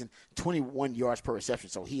last season, 21 yards per reception.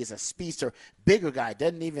 So he is a speedster, bigger guy,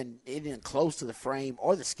 isn't even close to the frame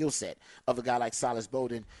or the skill set of a guy like Silas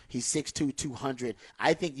Bolden. He's 6'2", 200.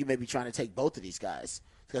 I think you may be trying to take both of these guys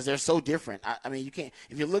because they're so different. I mean, you can't –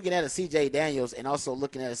 if you're looking at a C.J. Daniels and also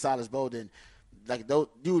looking at a Silas Bolden, like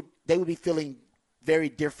they would be filling very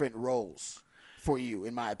different roles for you,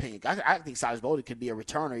 in my opinion. I think Silas Bolden could be a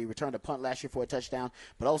returner. He returned a punt last year for a touchdown,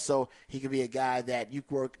 but also he could be a guy that you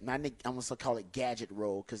work, I almost call it gadget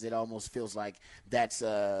role because it almost feels like that's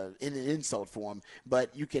an insult for him,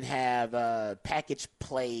 but you can have package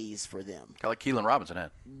plays for them. Kind of like Keelan Robinson had.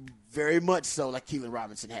 Very much so, like Keelan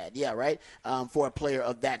Robinson had. Yeah, right? For a player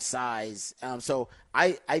of that size. So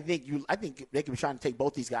I think they could be trying to take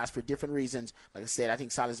both these guys for different reasons. Like I said, I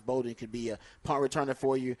think Silas Bolden could be a punt returner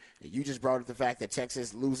for you. You just brought up the fact that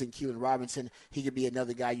Texas losing Keelan Robinson, he could be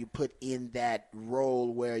another guy you put in that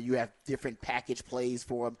role where you have different package plays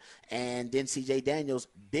for him. And then C.J. Daniels,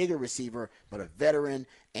 bigger receiver, but a veteran,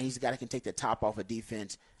 and he's a guy that can take the top off a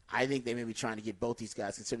defense. I think they may be trying to get both these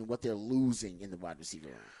guys, considering what they're losing in the wide receiver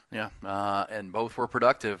room. Yeah, and both were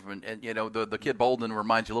productive. And the kid Bolden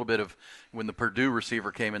reminds you a little bit of when the Purdue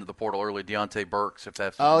receiver came into the portal early, Deontay Burks. If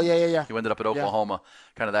that's yeah. He ended up at Oklahoma,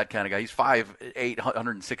 kind of that kind of guy. He's 5'8",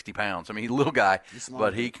 160 pounds. I mean, he's a little guy,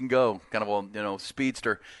 but he can go. Kind of a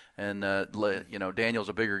speedster. And Daniel's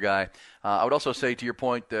a bigger guy. I would also say, to your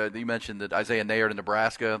point, that you mentioned that Isaiah Nayor to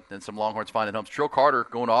Nebraska and some Longhorns finding homes. Trill Carter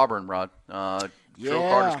going to Auburn, Rod. Trill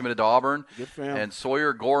Carter's committed to Auburn. Good for him. And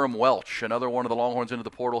Sawyer Gorham Welch, another one of the Longhorns into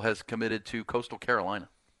the portal, has committed to Coastal Carolina.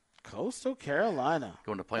 Coastal Carolina.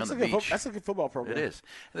 Going to play on the beach. That's a good football program. It is.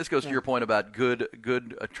 And this goes to your point about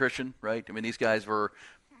good attrition, right? I mean, these guys were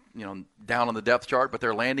down on the depth chart, but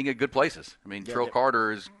they're landing at good places. I mean, Trill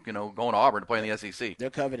Carter is, going to Auburn to play in the SEC. They're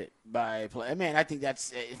coveted by play. I mean, I think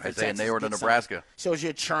that's Isaiah Nayor to Nebraska. Shows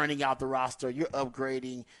you're churning out the roster, you're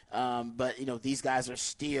upgrading, but these guys are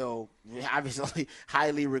still obviously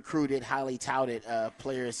highly recruited, highly touted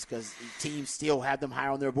players because teams still have them higher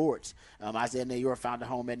on their boards. Isaiah Nayor found a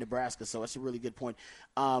home at Nebraska, so that's a really good point.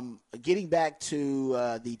 Getting back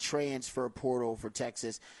to the transfer portal for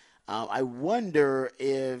Texas. I wonder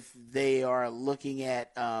if they are looking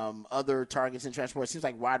at other targets in transport. It seems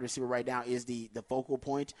like wide receiver right now is the focal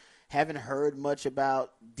point. Haven't heard much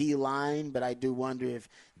about D-line, but I do wonder if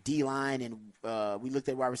D-line and we looked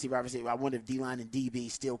at wide receiver. I wonder if D-line and DB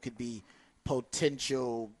still could be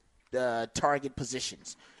potential target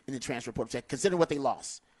positions in the transfer portal, considering what they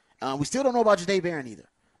lost. We still don't know about Jahdae Barron either.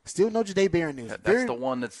 Still no Jahdae Barron news. That's the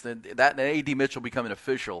one that and A.D. Mitchell becoming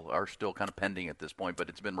official are still kind of pending at this point, but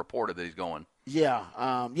it's been reported that he's going. Yeah,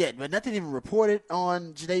 but nothing even reported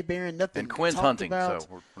on Jahdae Barron. Nothing. And Quinn's hunting, about.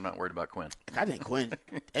 So we're not worried about Quinn. I think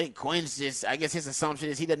Quinn's just. I guess his assumption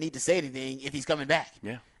is he doesn't need to say anything if he's coming back.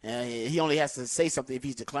 Yeah. He only has to say something if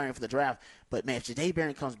he's declaring for the draft. But man, if Jahdae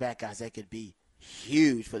Barron comes back, guys, that could be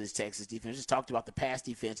huge for this Texas defense. Just talked about the pass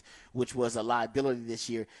defense, which was a liability this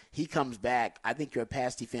year. He comes back. I think your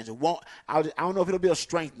pass defense I don't know if it'll be a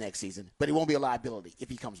strength next season, but it won't be a liability if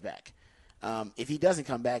he comes back. If he doesn't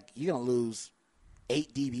come back, you're going to lose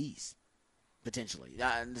 8 DBs. Potentially.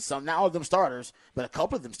 Not all of them starters, but a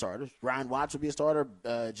couple of them starters. Ryan Watts will be a starter.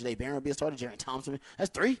 Janae Barron will be a starter. Jerry Thompson.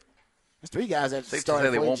 That's 3. That's 3 guys that safe started. to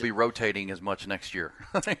say they won't be rotating as much next year.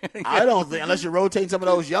 I don't think, unless you're rotating some of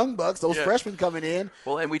those young bucks, those freshmen coming in.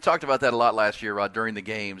 Well, and we talked about that a lot last year, Rod, during the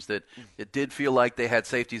games, that it did feel like they had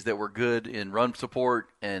safeties that were good in run support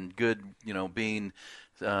and good, being,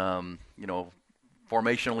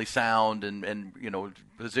 formationally sound and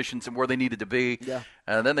positions where they needed to be. Yeah.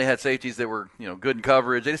 And then they had safeties that were good in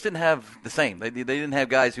coverage. They just didn't have the same. They didn't have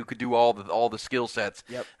guys who could do all the skill sets.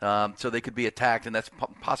 Yep. So they could be attacked, and that's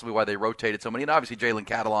possibly why they rotated so many. And obviously Jalen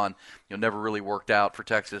Catalon never really worked out for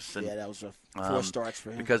Texas. And, that was 4 starts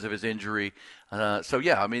for him because of his injury. It's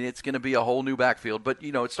going to be a whole new backfield. But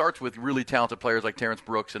it starts with really talented players like Terrence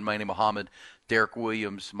Brooks and Manny Muhammad, Derek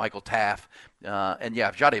Williams, Michael Taff,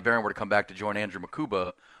 if Jade Barron were to come back to join Andrew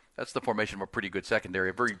Makuba, that's the formation of a pretty good secondary,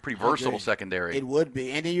 a pretty versatile secondary. It would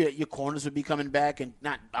be. And then your corners would be coming back, and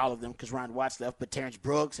not all of them because Ryan Watts left, but Terrence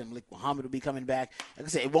Brooks and Malik Muhammad will be coming back. Like I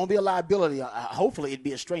said, it won't be a liability. Hopefully it'd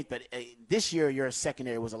be a strength, but this year your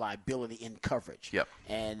secondary was a liability in coverage. Yep.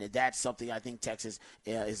 And that's something I think Texas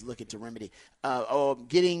is looking to remedy.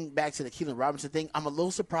 Getting back to the Keelan Robinson thing, I'm a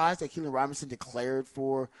little surprised that Keelan Robinson declared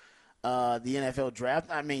for the NFL draft.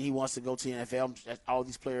 I mean, he wants to go to the NFL. All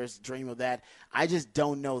these players dream of that. I just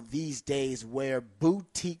don't know these days where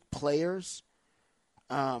boutique players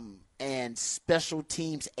and special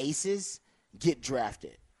teams aces get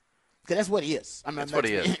drafted. Because that's what he is. That's what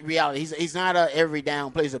he is. In reality, he's not a every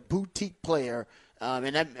down player. He's a boutique player.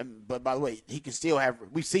 But by the way, he can still have.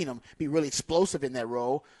 We've seen him be really explosive in that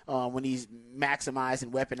role when he's maximized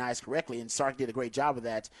and weaponized correctly. And Sark did a great job of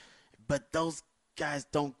that. But those guys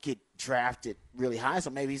don't get drafted really high, so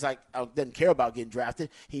maybe he's like doesn't care about getting drafted.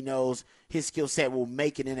 He knows his skill set will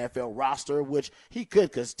make an NFL roster, which he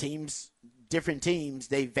could, because different teams,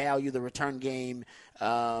 they value the return game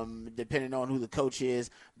depending on who the coach is.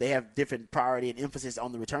 They have different priority and emphasis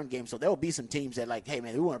on the return game. So there will be some teams that like, hey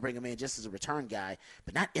man, we want to bring him in just as a return guy,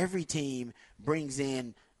 but not every team brings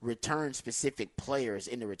in return-specific players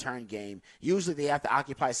in the return game. Usually they have to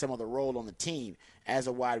occupy some other role on the team as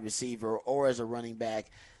a wide receiver or as a running back.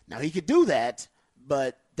 Now, he could do that,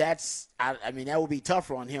 but that would be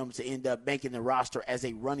tougher on him to end up making the roster as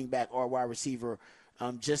a running back or a wide receiver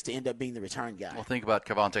just to end up being the return guy. Well, think about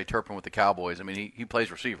Kevontae Turpin with the Cowboys. I mean, he plays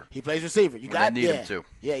receiver. He plays receiver. They need him to.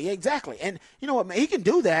 Yeah, exactly. And you know what, man? He can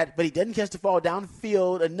do that, but he doesn't catch the ball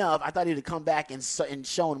downfield enough. I thought he would come back and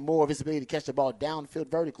shown more of his ability to catch the ball downfield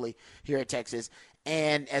vertically here at Texas.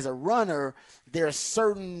 And as a runner, there are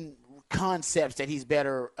certain concepts that he's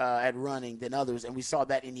better at running than others, and we saw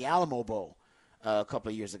that in the Alamo Bowl a couple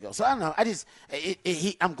of years ago. So I don't know.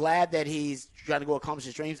 I'm glad that he's trying to go accomplish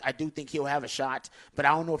his dreams. I do think he'll have a shot, but I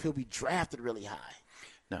don't know if he'll be drafted really high.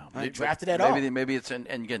 No, drafted at all. Maybe it's and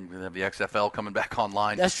again we have the XFL coming back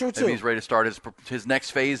online. That's true too. Maybe he's ready to start his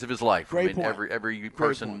next phase of his life. Great point. Every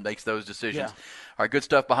person makes those decisions. Yeah. All right, good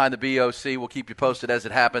stuff behind the BOC. We'll keep you posted as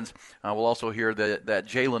it happens. We'll also hear that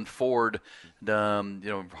Jalen Ford,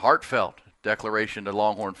 heartfelt declaration to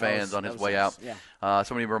Longhorn fans on his way out. Yeah.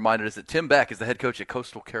 Somebody reminded us that Tim Beck is the head coach at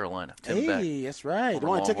Coastal Carolina. Tim Beck. That's right. The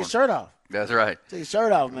one who took his shirt off. That's right. Took his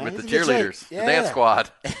shirt off, man. With the cheerleaders, the dance squad.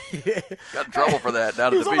 Got in trouble for that.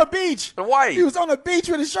 He was on the beach. Hawaii. He was on the beach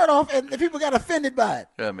with his shirt off, and the people got offended by it.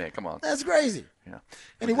 Yeah, man, come on. That's crazy. Yeah.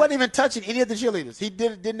 And he wasn't even touching any of the cheerleaders. He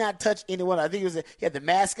did not touch anyone. I think he had the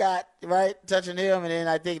mascot, right, touching him, and then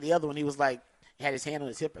I think the other one, he was like, had his hand on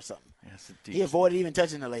his hip or something. Yes, he avoided even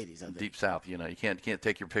touching the ladies. Deep South, you can't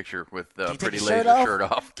take your picture with pretty ladies' shirt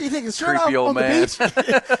off. Can you take his shirt creepy off old on man.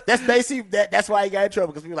 the beach? That's basically that's why he got in trouble,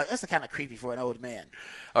 because people were like, that's kind of creepy for an old man.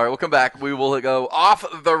 All right, we'll come back. We will go off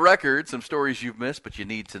the record, some stories you've missed but you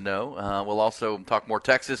need to know. We'll also talk more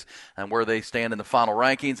Texas and where they stand in the final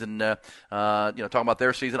rankings, and talking about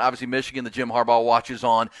their season. Obviously, Michigan, the Jim Harbaugh watch is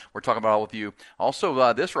on. We're talking about it with you.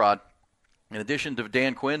 Also, this, Rod, in addition to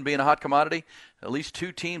Dan Quinn being a hot commodity, at least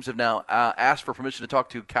 2 teams have now asked for permission to talk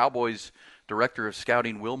to Cowboys Director of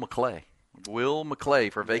Scouting Will McClay. Will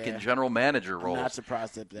McClay for vacant general manager roles. I'm not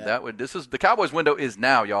surprised at that. The Cowboys window is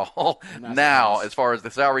now, y'all. Now, as far as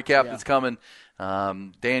the salary cap that's coming.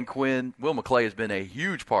 Dan Quinn, Will McClay has been a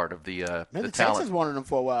huge part of the talent. Texans wanted him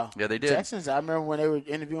for a while. Yeah, they did. Texans, I remember when they were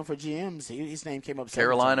interviewing for GMs, his name came up.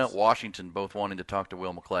 Carolina, Washington, both wanting to talk to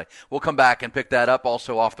Will McClay. We'll come back and pick that up.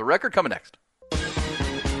 Also off the record, coming next.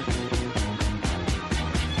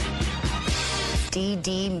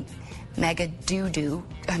 DD Mangudu.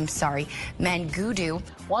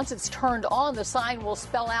 Once it's turned on, the sign will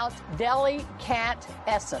spell out Deli Cat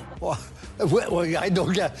Essen. Well, I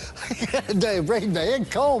don't get a brain man.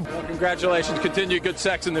 Comb. Well, congratulations. Continue good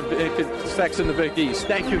sex in the Big East.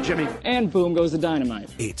 Thank you, Jimmy. And boom goes the dynamite.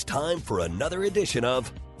 It's time for another edition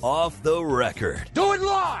of Off the Record. Do it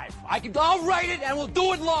live. I'll write it and we'll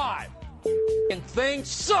do it live. Thing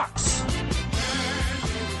sucks.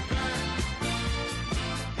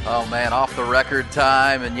 Oh, man, off the record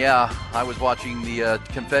time. And, yeah, I was watching the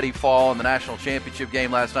confetti fall in the national championship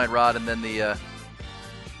game last night, Rod, and then the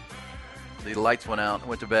lights went out,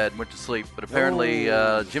 went to bed, went to sleep. But apparently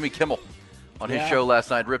Jimmy Kimmel on his show last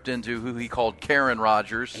night ripped into who he called Karen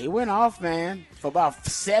Rodgers. He went off, man, for about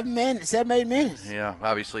 8 minutes. Yeah,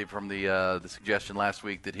 obviously from the suggestion last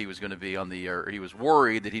week that he was going to be on he was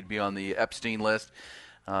worried that he'd be on the Epstein list.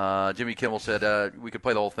 Jimmy Kimmel said, we could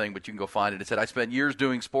play the whole thing, but you can go find it. He said, I spent years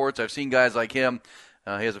doing sports. I've seen guys like him.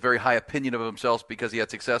 He has a very high opinion of himself because he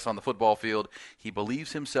had success on the football field. He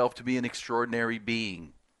believes himself to be an extraordinary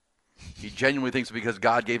being. He genuinely thinks because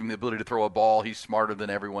God gave him the ability to throw a ball, he's smarter than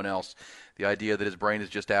everyone else. The idea that his brain is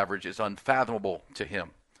just average is unfathomable to him.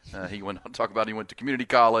 He went on to talk about he went to community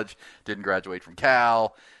college, didn't graduate from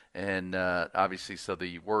Cal, and obviously so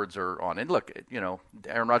the words are on. And look,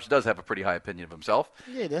 Aaron Rodgers does have a pretty high opinion of himself.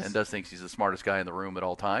 Yeah, he does. And does think he's the smartest guy in the room at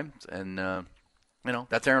all times. And,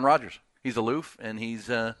 that's Aaron Rodgers. He's aloof, and he's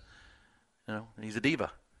a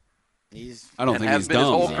diva. I don't think he's dumb. His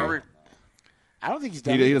whole career. I don't think he's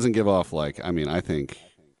dumb. He doesn't give off I think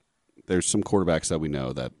there's some quarterbacks that we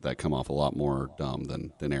know that come off a lot more dumb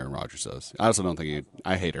than Aaron Rodgers does. I also don't think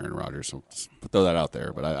I hate Aaron Rodgers, so just throw that out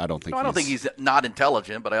there, but I don't think I don't think he's not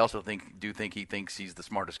intelligent, but I also think he thinks he's the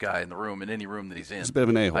smartest guy in the room, in any room that he's in. He's a bit of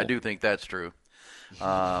an a-hole. I do think that's true.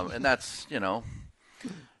 And that's,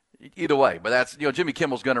 either way. But that's, Jimmy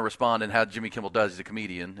Kimmel's going to respond, and how Jimmy Kimmel does, he's a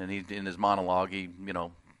comedian, and he in his monologue, he,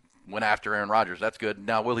 went after Aaron Rodgers. That's good.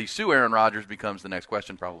 Now, will he sue Aaron Rodgers becomes the next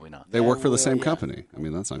question. Probably not. They work for the same company. I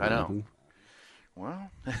mean, that's not going to happen.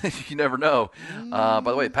 Well, you never know. By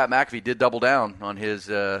the way, Pat McAfee did double down on his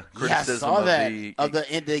criticism of the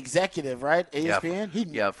executive, right?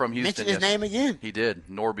 ESPN. From Houston. Mentioned his name again. He did.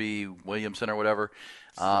 Norby Williamson or whatever.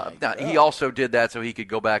 Now, he also did that so he could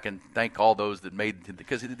go back and thank all those that made –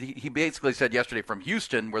 because he basically said yesterday from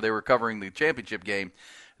Houston, where they were covering the championship game,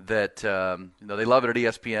 that they love it at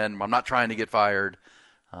ESPN. I'm not trying to get fired.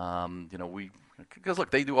 Because, look,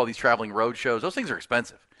 they do all these traveling road shows. Those things are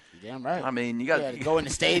expensive. Damn right. I mean, you got to go in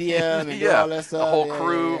the stadium and do all that stuff. The whole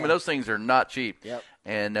crew. I mean, those things are not cheap. Yep.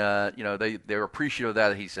 And, they're appreciative of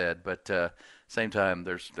that, he said. But same time,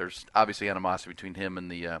 there's obviously animosity between him and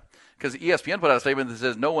the because ESPN put out a statement that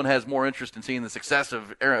says no one has more interest in seeing the success of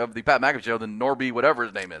the Pat McAfee show than Norby, whatever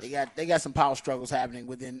his name is. They got some power struggles happening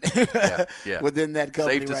within within that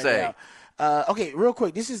company. Safe to right say. Now. Okay, real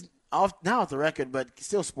quick. This is off the record, but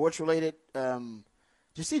still sports related. Did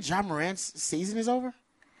you see John Morant's season is over?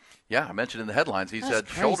 Yeah, I mentioned in the headlines. He's had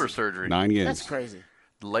shoulder surgery. 9 games. That's crazy.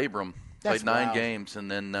 Labrum. Played 9 games, and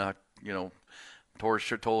then tore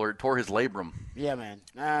his labrum. Yeah, man.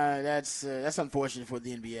 That's unfortunate for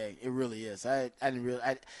the NBA. It really is. I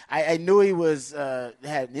knew he was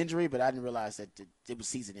had an injury, but I didn't realize that it was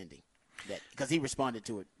season ending. Because he responded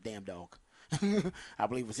to it. Damn dog. I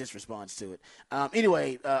believe was his response to it.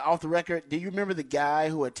 Anyway, off the record, do you remember the guy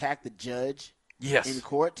who attacked the judge? Yes. In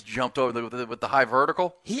court? Jumped over with the high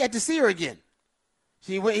vertical? He had to see her again.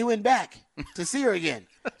 He went back to see her again.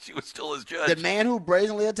 She was still his judge. The man who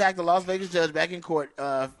brazenly attacked the Las Vegas judge back in court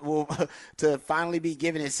will to finally be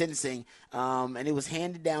given his sentencing. And it was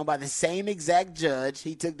handed down by the same exact judge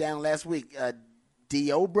he took down last week.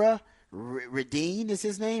 Deobra Redin is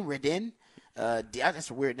his name? Redin? That's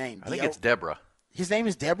a weird name. I think it's Deborah. His name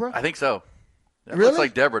is Deborah? I think so. It really? looks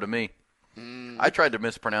like Deborah to me. I tried to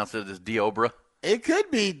mispronounce it as Deobra. It could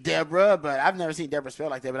be Deborah, but I've never seen Deborah spelled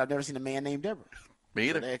like that, but I've never seen a man named Deborah. Me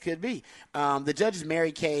either. So it could be. The judge is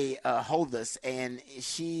Mary Kay Holdus, and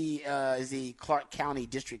she is the Clark County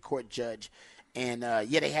District Court judge. And,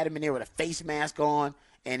 they had him in there with a face mask on,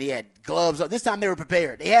 and he had gloves on. This time they were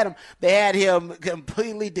prepared. They had him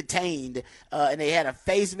completely detained, and they had a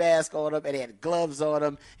face mask on him, and they had gloves on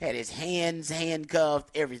him, had his hands handcuffed,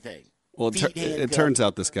 everything. Well, it turns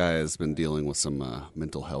out this guy has been dealing with some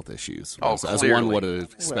mental health issues, as clearly. One would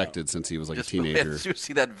have expected since he was like a teenager. Did you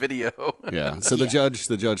see that video? Yeah. So the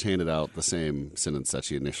judge handed out the same sentence that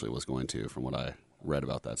she initially was going to, from what I read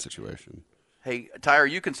about that situation. Hey, Ty, are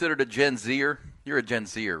you considered a Gen Zer? You're a Gen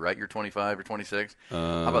Zer, right? You're 25 or 26.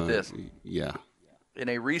 How about this? Yeah. In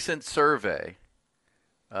a recent survey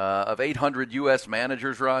of 800 U.S.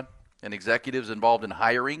 managers, Rod, and executives involved in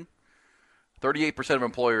hiring, 38% of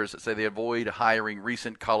employers say they avoid hiring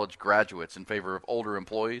recent college graduates in favor of older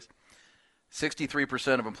employees.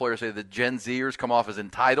 63% of employers say that Gen Zers come off as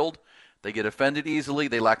entitled. They get offended easily.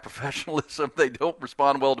 They lack professionalism. They don't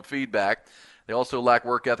respond well to feedback. They also lack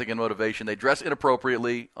work ethic and motivation. They dress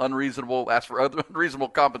inappropriately, ask for unreasonable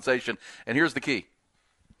compensation. And here's the key.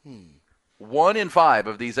 1 in 5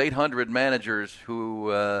 of these 800 managers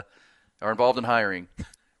who are involved in hiring,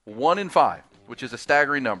 1 in 5, which is a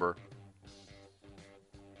staggering number,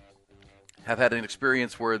 have had an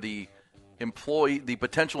experience where the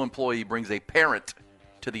potential employee brings a parent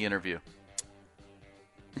to the interview.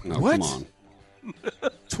 No, What? Come on.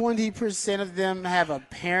 20% of them have a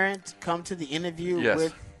parent come to the interview Yes.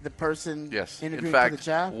 with the person Yes. interviewing In fact, for the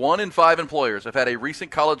job? 1 in 5 employers have had a recent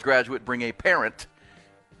college graduate bring a parent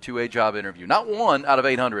to a job interview. Not 1 out of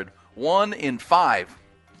 800. 1 in 5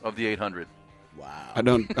 of the 800. Wow. I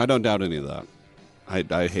don't doubt any of that.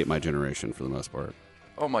 I hate my generation for the most part.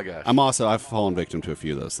 Oh my gosh. I've fallen victim to a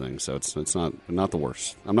few of those things, so it's not the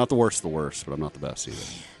worst. I'm not the worst of the worst, but I'm not the best either.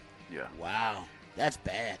 Yeah. Wow. That's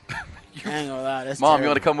bad. I ain't gonna lie. That's Mom, terrible. you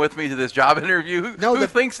want to come with me to this job interview? No, Who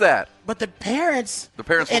thinks that? But the parents. The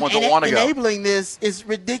parents are the ones that want to go. Enabling this is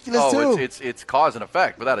ridiculous Oh, too. it's cause and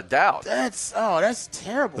effect, without a doubt. That's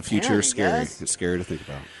terrible. The future is parenting, scary. guys. It's scary to think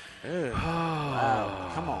about. Ugh.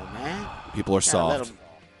 Wow. Come on, man. People are Gotta soft.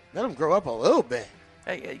 Let them grow up a little bit.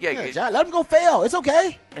 Hey, John, let them go fail. It's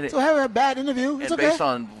okay. And So have a bad interview. It's and okay. based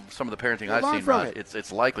on some of the parenting You I've learn seen, from Rod, it.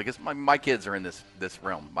 it's likely because my kids are in this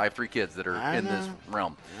realm. I have 3 kids that are I in this know.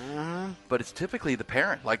 realm. Uh-huh. But it's typically the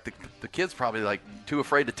parent. Like the kid's probably like too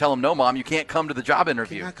afraid to tell them, no, Mom, you can't come to the job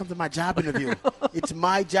interview. Cannot come to my job interview. It's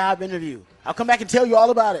my job interview. I'll come back and tell you all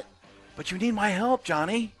about it. But you need my help,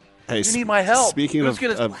 Johnny. Hey, you need my help. Speaking Who's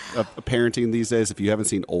of, gonna- of parenting these days, if you haven't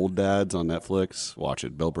seen Old Dads on Netflix, watch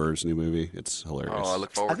it. Bill Burr's new movie. It's hilarious. Oh, I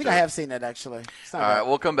look forward I think to I it. have seen that actually. It's not All bad. right,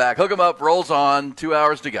 we'll come back. Hook 'em up, rolls on. 2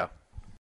 hours to go.